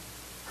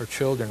 Her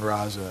children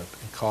rise up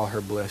and call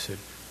her blessed.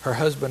 Her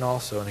husband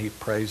also, and he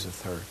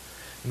praiseth her.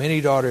 Many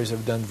daughters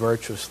have done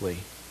virtuously,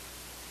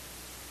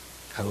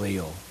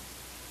 Hallel,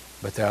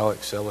 but thou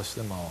excellest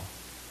them all.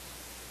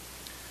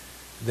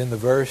 Then the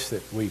verse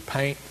that we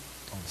paint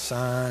on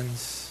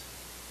signs,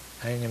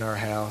 hang in our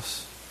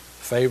house,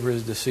 favor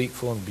is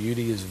deceitful and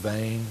beauty is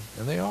vain,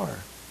 and they are.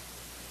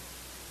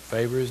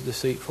 Favor is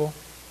deceitful.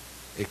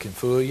 It can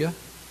fool you.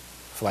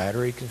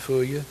 Flattery can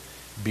fool you.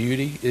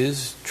 Beauty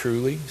is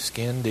truly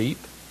skin deep.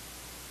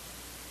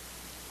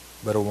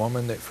 But a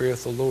woman that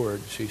feareth the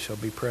Lord, she shall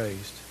be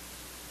praised.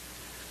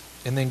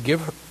 And then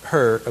give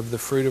her of the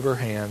fruit of her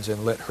hands,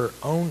 and let her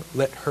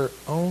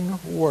own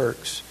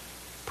works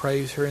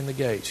praise her in the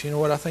gates. You know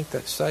what I think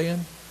that's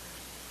saying?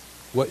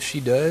 What she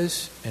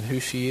does and who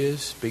she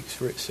is speaks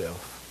for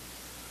itself.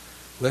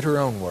 Let her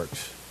own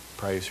works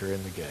praise her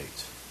in the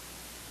gates.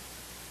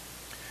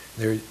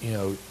 There, you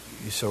know,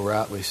 you so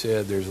rightly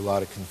said there's a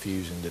lot of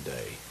confusion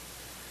today.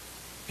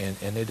 And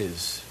it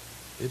is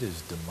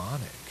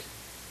demonic,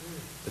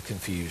 the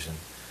confusion.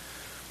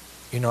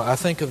 You know, I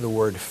think of the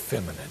word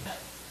feminine,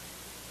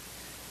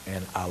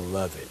 and I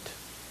love it.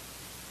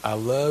 I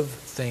love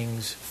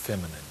things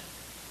feminine.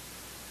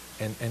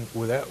 And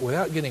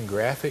without getting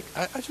graphic,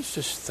 I was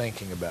just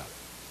thinking about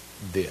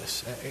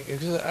this.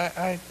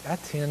 I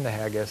tend to,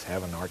 I guess,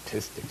 have an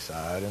artistic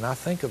side, and I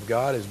think of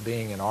God as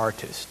being an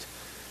artist.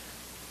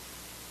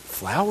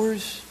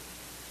 Flowers,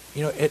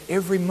 you know, at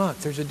every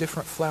month there's a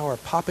different flower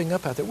popping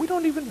up out there. I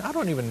don't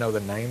even know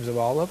the names of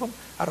all of them.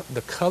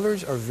 The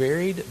colors are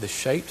varied, the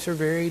shapes are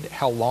varied,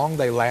 how long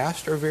they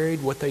last are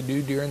varied, what they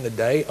do during the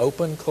day,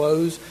 open,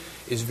 close,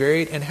 is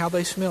varied, and how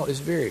they smell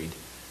is varied.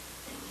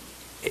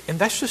 And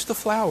that's just the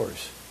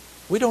flowers.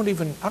 I don't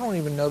even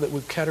know that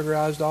we've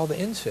categorized all the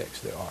insects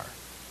there are.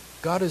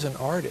 God is an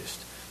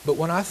artist. But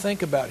when I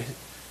think about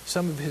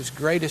some of His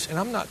greatest, and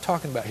I'm not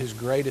talking about His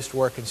greatest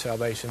work in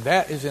salvation,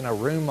 that is in a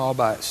room all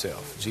by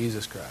itself,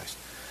 Jesus Christ.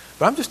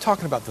 But I'm just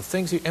talking about the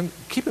things, and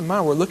keep in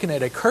mind we're looking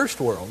at a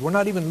cursed world. We're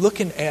not even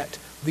looking at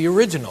the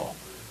original.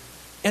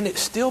 And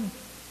it's still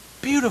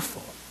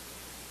beautiful.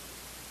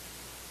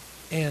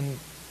 And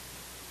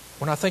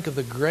when I think of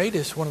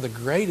one of the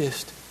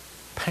greatest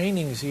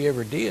paintings He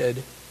ever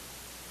did,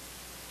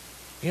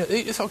 you know,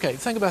 it's okay.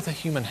 Think about the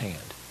human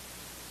hand.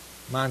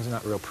 Mine's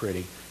not real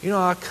pretty. You know,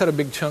 I cut a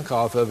big chunk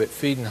off of it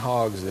feeding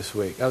hogs this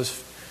week. I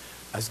was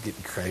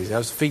getting crazy. I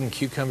was feeding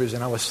cucumbers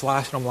and I was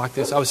slicing them like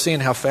this. I was seeing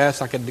how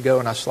fast I could go,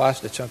 and I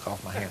sliced a chunk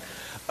off my hand.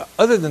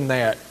 Other than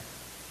that,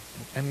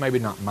 and maybe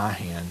not my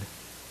hand,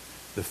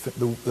 the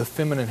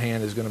feminine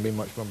hand is going to be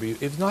much more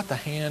beautiful. Is not the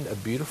hand a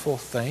beautiful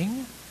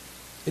thing?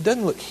 It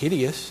doesn't look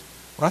hideous.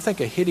 When I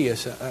think of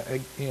hideous,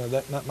 you know,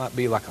 that might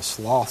be like a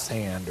sloth's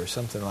hand or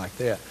something like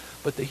that.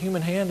 But the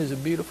human hand is a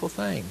beautiful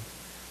thing.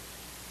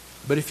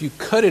 But if you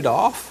cut it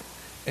off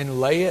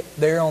and lay it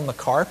there on the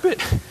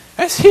carpet,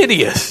 that's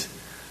hideous.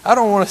 I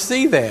don't want to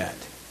see that.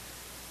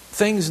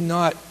 Things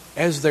not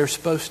as they're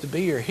supposed to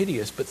be are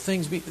hideous, but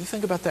things be. You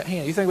think about that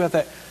hand. You think about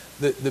that,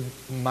 the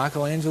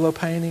Michelangelo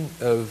painting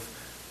of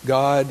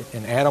God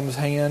and Adam's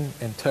hand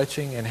and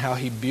touching, and how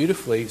he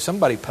beautifully,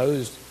 somebody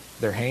posed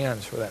their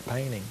hands for that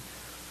painting.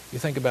 You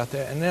think about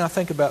that. And then I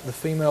think about the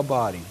female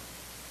body.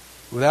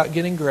 Without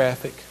getting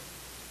graphic,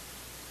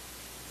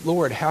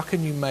 Lord, how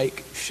can you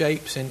make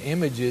shapes and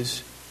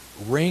images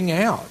ring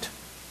out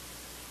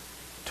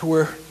to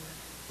where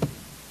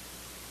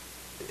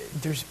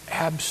there's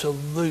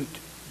absolute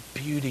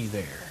beauty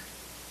there?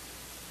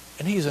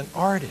 And he's an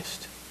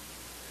artist.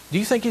 Do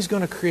you think he's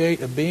going to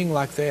create a being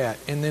like that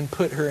and then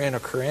put her in a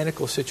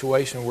tyrannical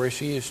situation where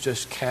she is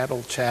just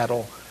cattle,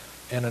 chattel,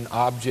 and an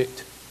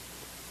object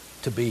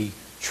to be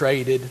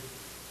traded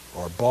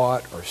or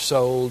bought or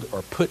sold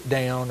or put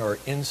down or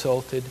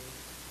insulted?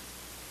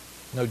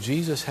 No,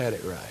 Jesus had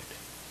it right.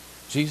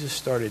 Jesus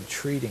started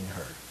treating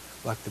her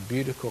like the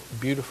beautiful,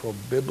 beautiful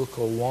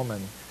biblical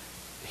woman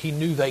he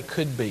knew they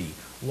could be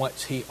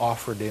once he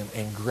offered them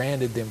and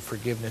granted them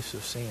forgiveness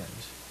of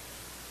sins.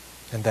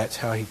 And that's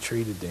how he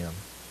treated them.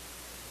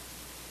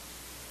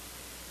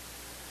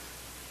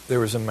 There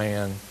was a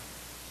man,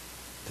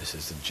 this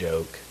is a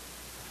joke,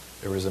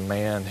 there was a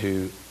man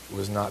who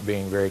was not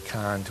being very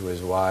kind to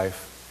his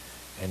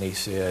wife, and he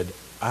said,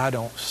 I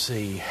don't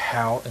see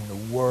how in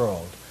the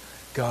world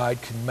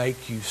God can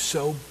make you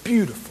so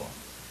beautiful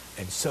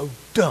and so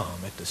dumb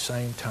at the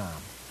same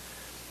time.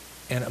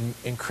 And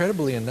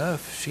incredibly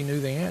enough, she knew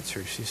the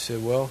answer. She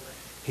said, well,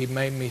 he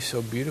made me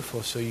so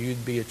beautiful so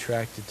you'd be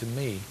attracted to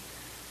me.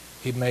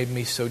 He made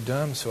me so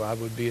dumb so I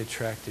would be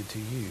attracted to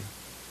you.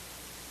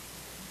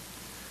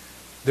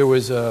 There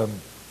was and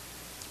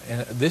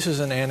this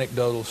is an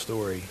anecdotal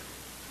story.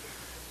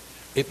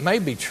 It may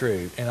be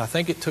true, and I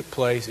think it took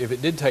place, if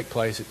it did take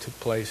place, it took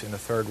place in a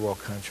third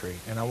world country.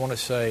 And I want to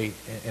say,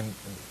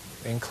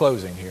 in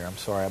closing here, I'm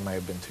sorry I may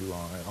have been too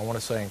long, I want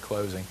to say in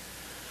closing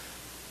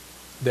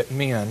that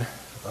men,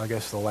 I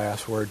guess the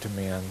last word to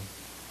men,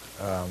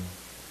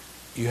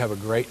 you have a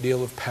great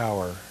deal of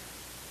power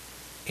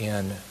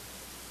in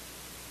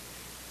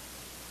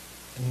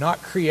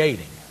not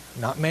creating,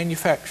 not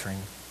manufacturing,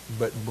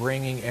 but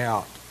bringing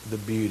out the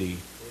beauty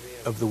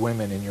of the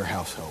women in your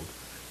household.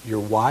 Your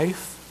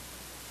wife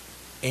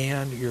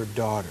and your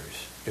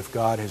daughters, if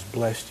God has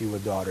blessed you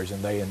with daughters,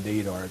 and they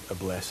indeed are a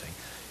blessing.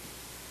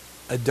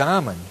 A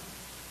diamond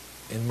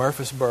in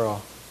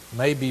Murfreesboro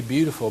may be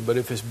beautiful, but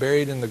if it's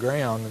buried in the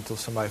ground until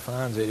somebody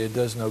finds it, it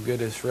does no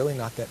good. It's really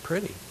not that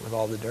pretty with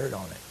all the dirt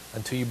on it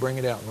until you bring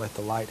it out and let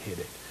the light hit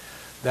it.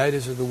 That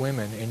is of the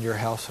women in your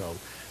household.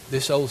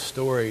 This old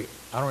story,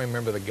 I don't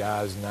remember the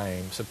guy's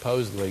name.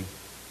 Supposedly,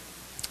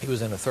 he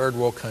was in a third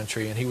world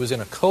country, and he was in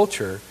a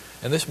culture,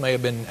 and this may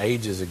have been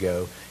ages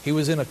ago, he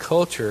was in a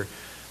culture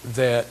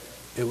that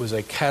it was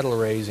a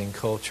cattle-raising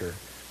culture.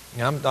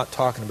 Now, I'm not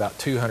talking about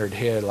 200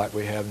 head like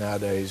we have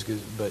nowadays,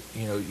 but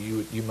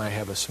you might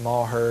have a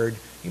small herd.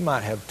 You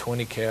might have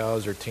 20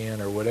 cows or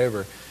 10 or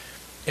whatever.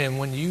 And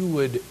when you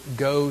would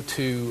go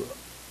to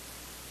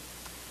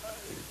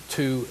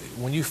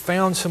when you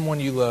found someone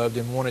you loved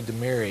and wanted to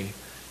marry,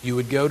 you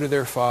would go to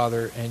their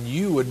father and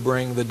you would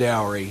bring the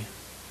dowry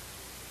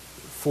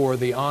for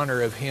the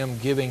honor of him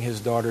giving his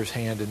daughter's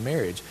hand in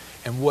marriage.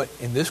 And what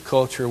in this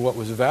culture, what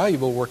was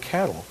valuable were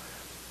cattle.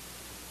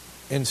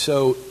 And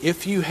so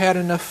if you had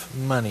enough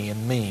money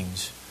and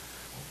means,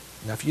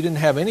 now if you didn't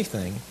have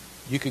anything,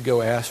 you could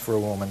go ask for a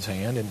woman's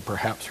hand and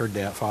perhaps her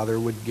father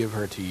would give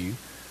her to you.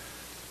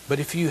 But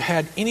if you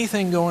had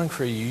anything going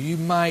for you, you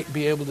might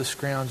be able to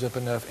scrounge up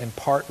enough and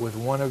part with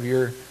one of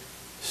your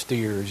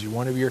steers,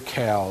 one of your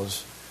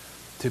cows,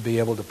 to be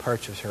able to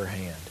purchase her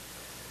hand.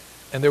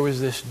 And there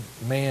was this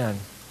man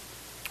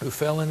who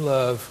fell in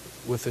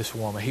love with this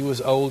woman. He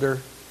was older,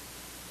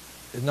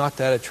 not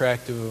that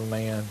attractive of a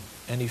man,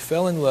 and he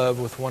fell in love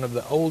with one of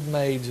the old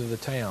maids of the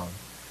town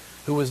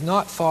who was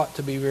not thought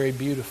to be very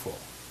beautiful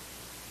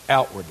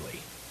outwardly.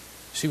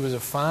 She was a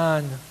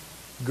fine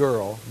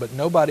girl, but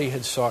nobody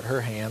had sought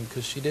her hand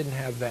because she didn't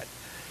have that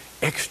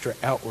extra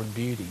outward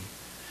beauty.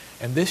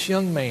 And this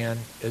young man,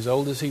 as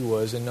old as he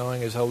was and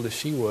knowing as old as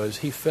she was,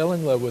 he fell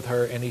in love with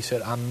her and he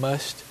said, I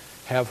must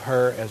have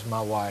her as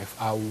my wife.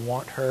 I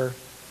want her.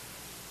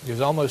 It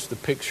was almost the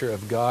picture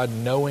of God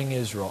knowing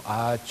Israel.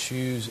 I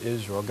choose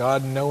Israel.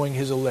 God knowing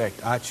his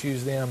elect. I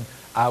choose them.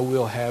 I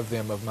will have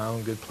them of my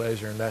own good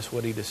pleasure. And that's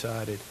what he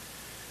decided.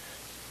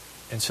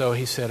 And so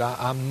he said,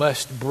 I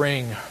must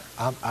bring,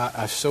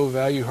 I so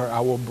value her,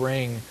 I will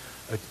bring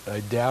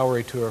a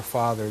dowry to her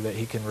father that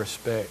he can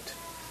respect.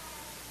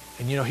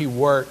 And he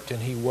worked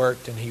and he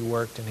worked and he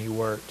worked and he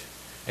worked.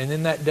 And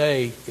then that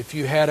day, if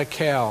you had a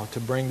cow to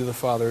bring to the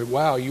father,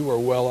 wow, you were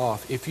well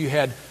off. If you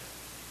had,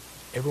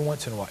 every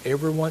once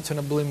in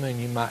a blue moon,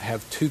 you might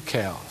have 2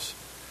 cows.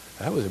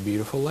 That was a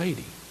beautiful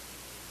lady.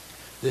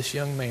 This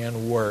young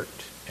man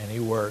worked and he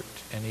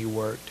worked and he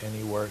worked and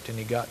he worked, and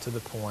he got to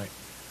the point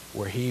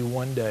where he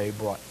one day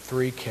brought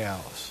 3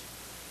 cows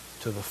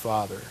to the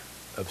father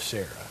of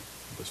Sarah,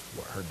 was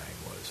what her name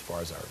was, as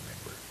far as I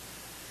remember.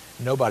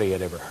 Nobody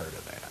had ever heard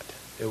of that.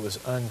 It was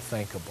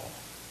unthinkable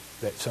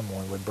that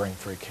someone would bring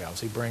 3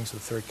 cows. He brings the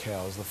 3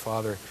 cows. The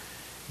father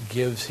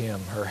gives him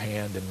her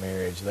hand in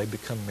marriage. They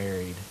become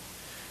married.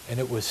 And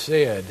it was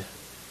said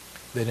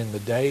that in the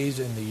days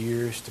and the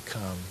years to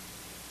come,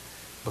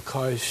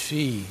 because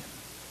she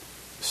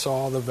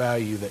saw the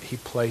value that he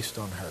placed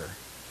on her,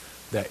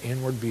 that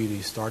inward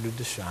beauty started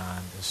to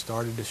shine and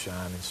started to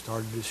shine and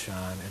started to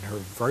shine, and her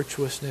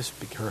virtuousness,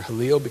 her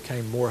halil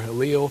became more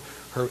halil.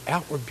 Her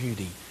outward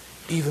beauty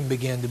even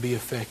began to be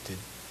affected.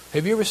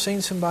 Have you ever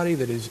seen somebody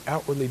that is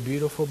outwardly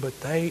beautiful, but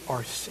they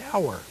are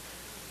sour,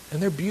 and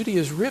their beauty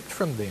is ripped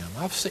from them?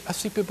 I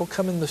see people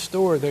come in the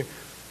store, they're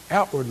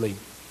outwardly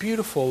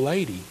beautiful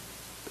lady,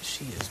 but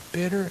she is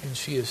bitter and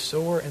she is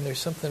sore, and there's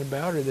something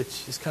about her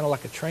that's just kind of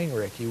like a train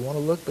wreck. You want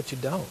to look, but you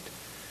don't.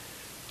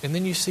 And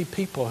then you see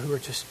people who are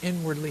just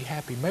inwardly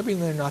happy. Maybe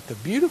they're not the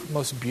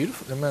most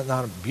beautiful, they're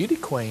not a beauty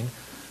queen,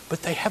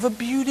 but they have a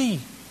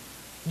beauty.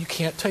 You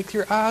can't take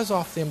your eyes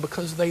off them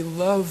because they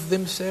love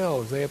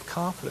themselves. They have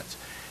confidence.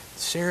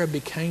 Sarah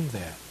became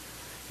that.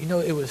 You know,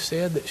 it was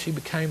said that she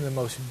became the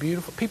most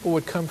beautiful. People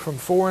would come from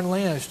foreign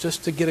lands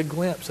just to get a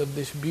glimpse of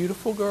this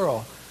beautiful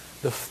girl,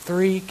 the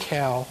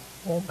 3-cow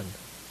woman.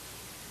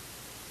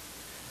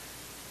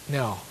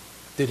 Now,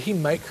 did he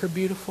make her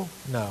beautiful?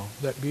 No,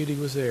 that beauty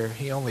was there.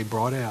 He only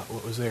brought out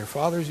what was there.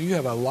 Fathers, you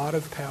have a lot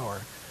of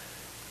power.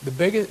 The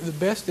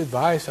best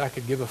advice I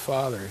could give a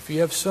father, if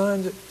you have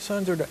sons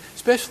or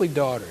especially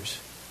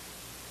daughters,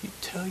 you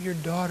tell your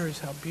daughters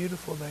how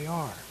beautiful they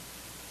are.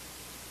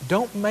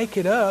 Don't make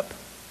it up.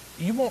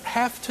 You won't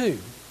have to.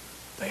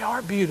 They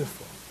are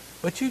beautiful.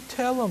 But you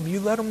tell them, you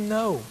let them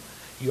know.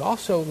 You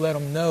also let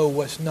them know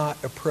what's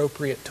not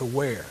appropriate to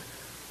wear.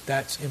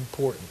 That's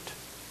important.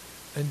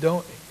 And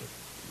don't,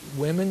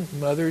 women,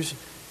 mothers,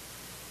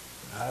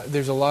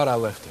 there's a lot I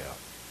left out.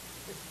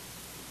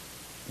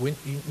 You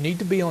need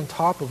to be on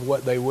top of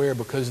what they wear,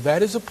 because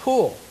that is a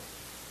pull.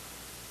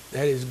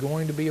 That is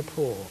going to be a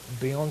pull.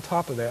 Be on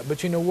top of that.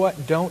 But you know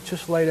what? Don't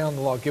just lay down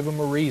the law. Give them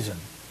a reason.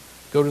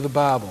 Go to the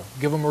Bible.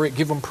 Give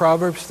them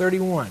Proverbs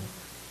 31.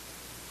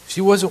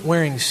 She wasn't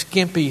wearing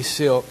skimpy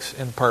silks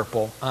and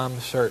purple. I'm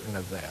certain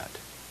of that.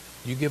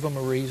 You give them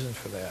a reason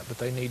for that, but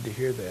they need to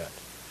hear that.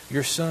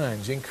 Your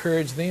sons,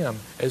 encourage them,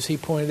 as he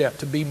pointed out,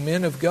 to be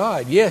men of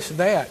God. Yes,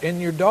 that.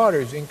 And your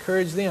daughters,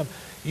 encourage them.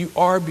 You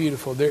are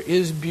beautiful. There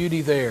is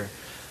beauty there.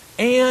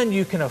 And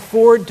you can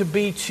afford to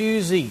be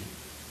choosy.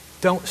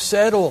 Don't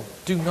settle.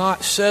 Do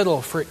not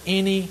settle for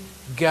any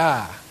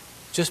guy.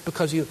 Just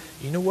because you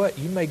know what?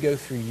 You may go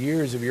through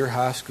years of your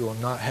high school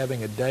not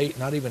having a date,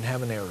 not even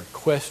having a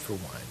request for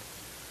one.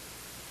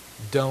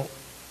 Don't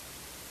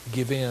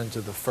give in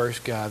to the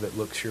first guy that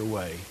looks your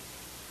way.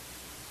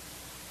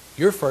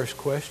 Your first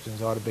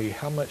questions ought to be,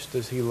 how much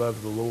does he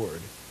love the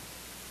Lord?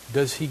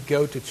 Does he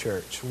go to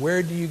church?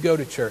 Where do you go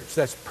to church?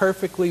 That's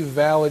perfectly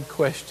valid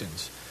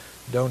questions.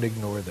 Don't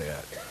ignore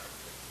that.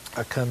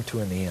 I come to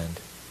an end.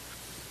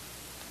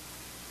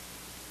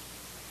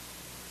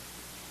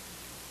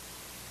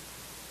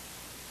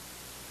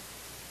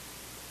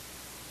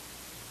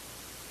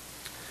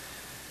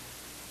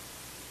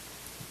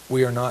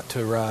 We are not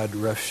to ride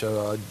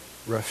roughshod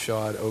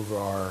over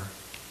our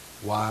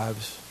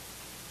wives.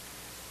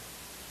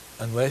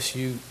 Unless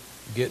you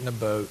get in a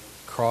boat,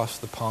 cross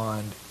the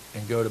pond,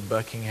 and go to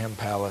Buckingham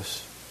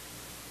Palace,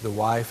 the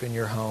wife in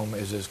your home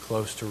is as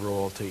close to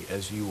royalty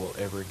as you will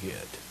ever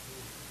get.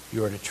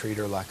 You are to treat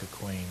her like a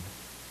queen.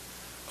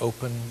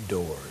 Open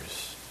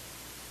doors.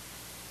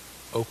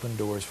 Open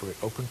doors for it.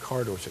 Open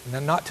car doors. Now,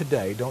 not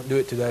today. Don't do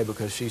it today,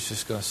 because she's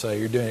just going to say,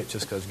 you're doing it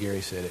just because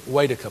Gary said it.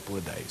 Wait a couple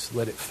of days.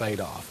 Let it fade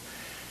off.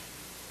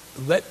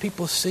 Let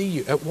people see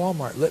you. At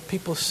Walmart, let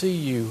people see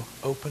you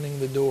opening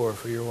the door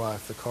for your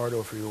wife, the car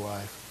door for your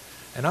wife.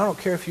 And I don't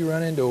care if you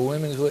run into a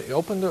women's...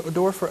 Open the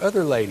door for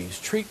other ladies.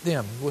 Treat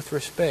them with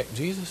respect.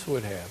 Jesus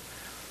would have.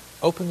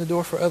 Open the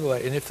door for other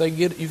ladies. And if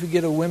you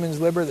get a women's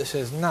libber that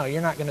says, no,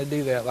 you're not going to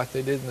do that like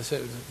they did in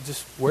the...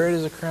 Just wear it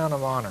as a crown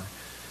of honor.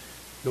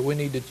 But you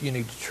need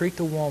to treat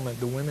the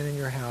women in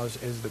your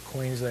house as the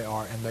queens they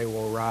are, and they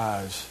will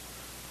rise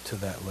to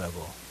that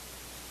level.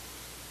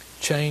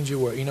 Change your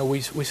word. You know,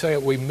 we say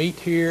we meet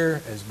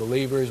here as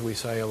believers. We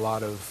say a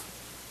lot of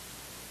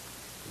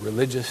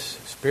religious,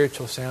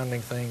 spiritual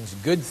sounding things,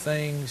 good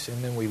things,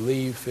 and then we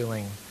leave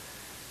feeling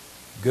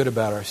good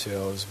about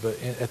ourselves.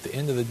 But at the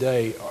end of the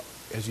day,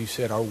 as you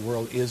said, our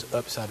world is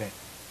upside down.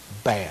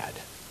 Bad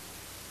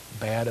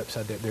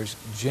upside down. There's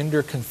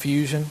gender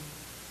confusion.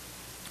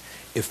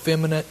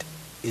 Effeminate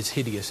is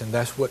hideous, and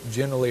that's what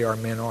generally our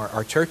men are.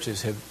 Our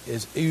churches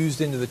is oozed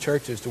into the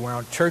churches to where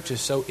our church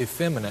is so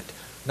effeminate.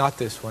 Not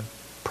this one,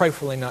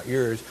 prayerfully not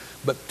yours,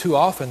 but too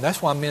often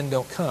that's why men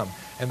don't come,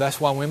 and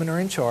that's why women are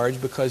in charge,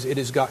 because it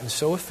has gotten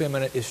so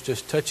effeminate. It's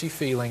just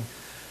touchy-feeling.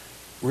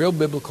 Real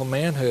biblical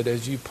manhood,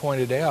 as you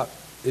pointed out,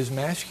 is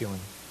masculine.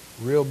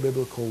 Real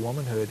biblical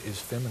womanhood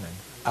is feminine.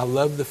 I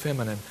love the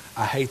feminine.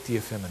 I hate the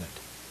effeminate.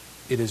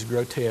 It is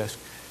grotesque.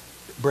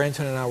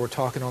 Branson and I were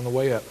talking on the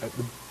way up.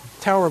 The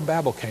Tower of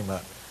Babel came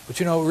up.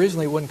 But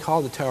originally it wasn't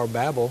called the Tower of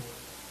Babel.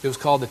 It was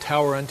called the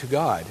Tower unto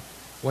God.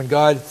 When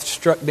God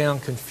struck down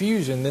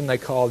confusion, then they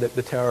called it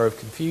the Tower of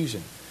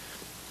Confusion.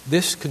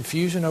 This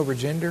confusion over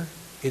gender,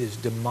 it is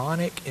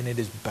demonic and it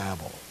is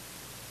Babel.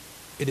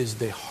 It is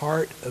the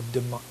heart of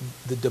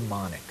the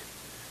demonic.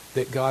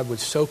 That God would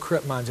so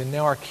corrupt minds. And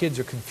now our kids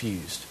are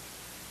confused.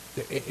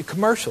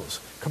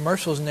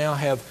 Commercials now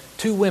have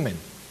two women.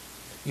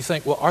 You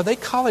think, well, are they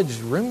college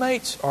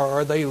roommates, or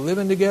are they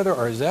living together,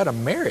 or is that a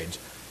marriage?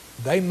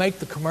 They make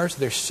the commercials.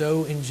 They're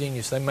so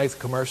ingenious. They make the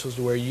commercials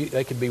to where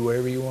they can be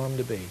whatever you want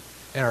them to be.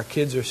 And our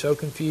kids are so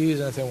confused.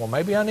 And I think, well,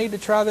 maybe I need to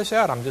try this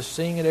out. I'm just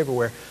seeing it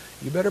everywhere.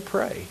 You better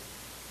pray.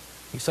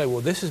 You say,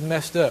 well, this is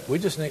messed up.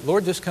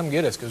 Lord, just come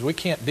get us, because we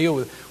can't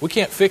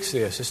fix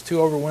this. It's too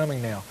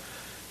overwhelming now.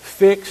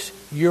 Fix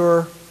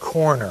your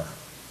corner.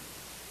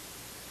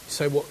 You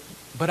say, well,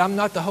 but I'm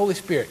not the Holy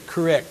Spirit.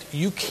 Correct.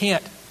 You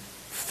can't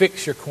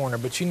fix your corner.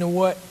 But you know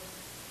what?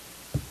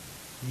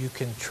 You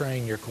can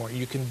train your corner.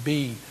 You can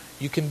be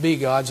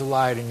God's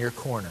light in your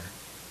corner.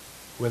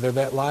 Whether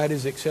that light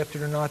is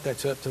accepted or not,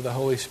 that's up to the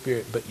Holy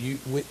Spirit. But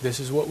this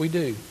is what we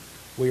do.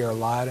 We are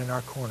light in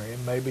our corner. It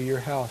may be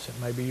your house. It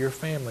may be your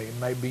family. It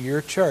may be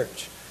your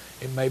church.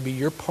 It may be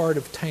your part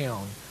of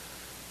town.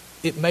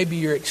 It may be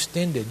your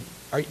extended.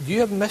 Do you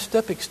have a messed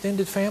up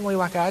extended family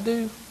like I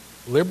do?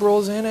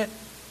 Liberals in it?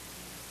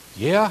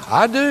 Yeah,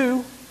 I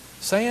do.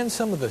 Saying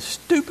some of the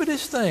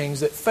stupidest things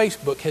that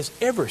Facebook has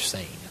ever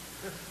seen.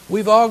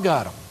 We've all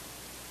got them.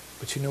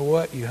 But you know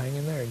what? You hang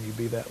in there and you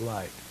be that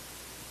light.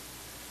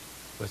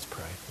 Let's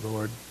pray.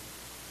 Lord,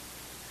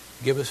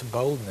 give us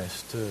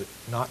boldness to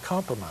not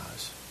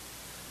compromise.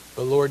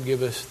 But Lord,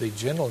 give us the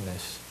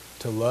gentleness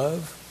to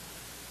love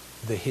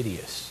the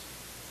hideous.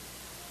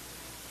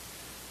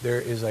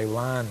 There is a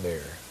line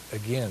there.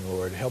 Again,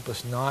 Lord, help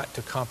us not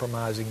to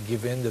compromise and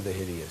give in to the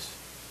hideous,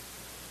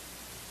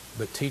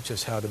 but teach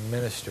us how to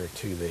minister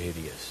to the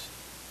hideous,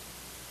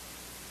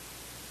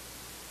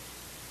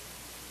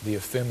 the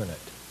effeminate,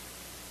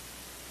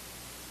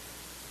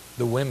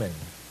 the women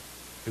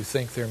who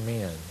think they're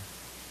men,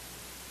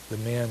 the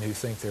men who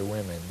think they're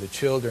women, the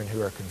children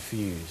who are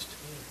confused.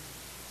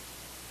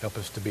 Help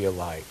us to be a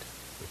light.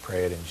 We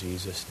pray it in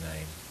Jesus'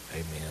 name.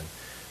 Amen.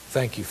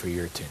 Thank you for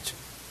your attention.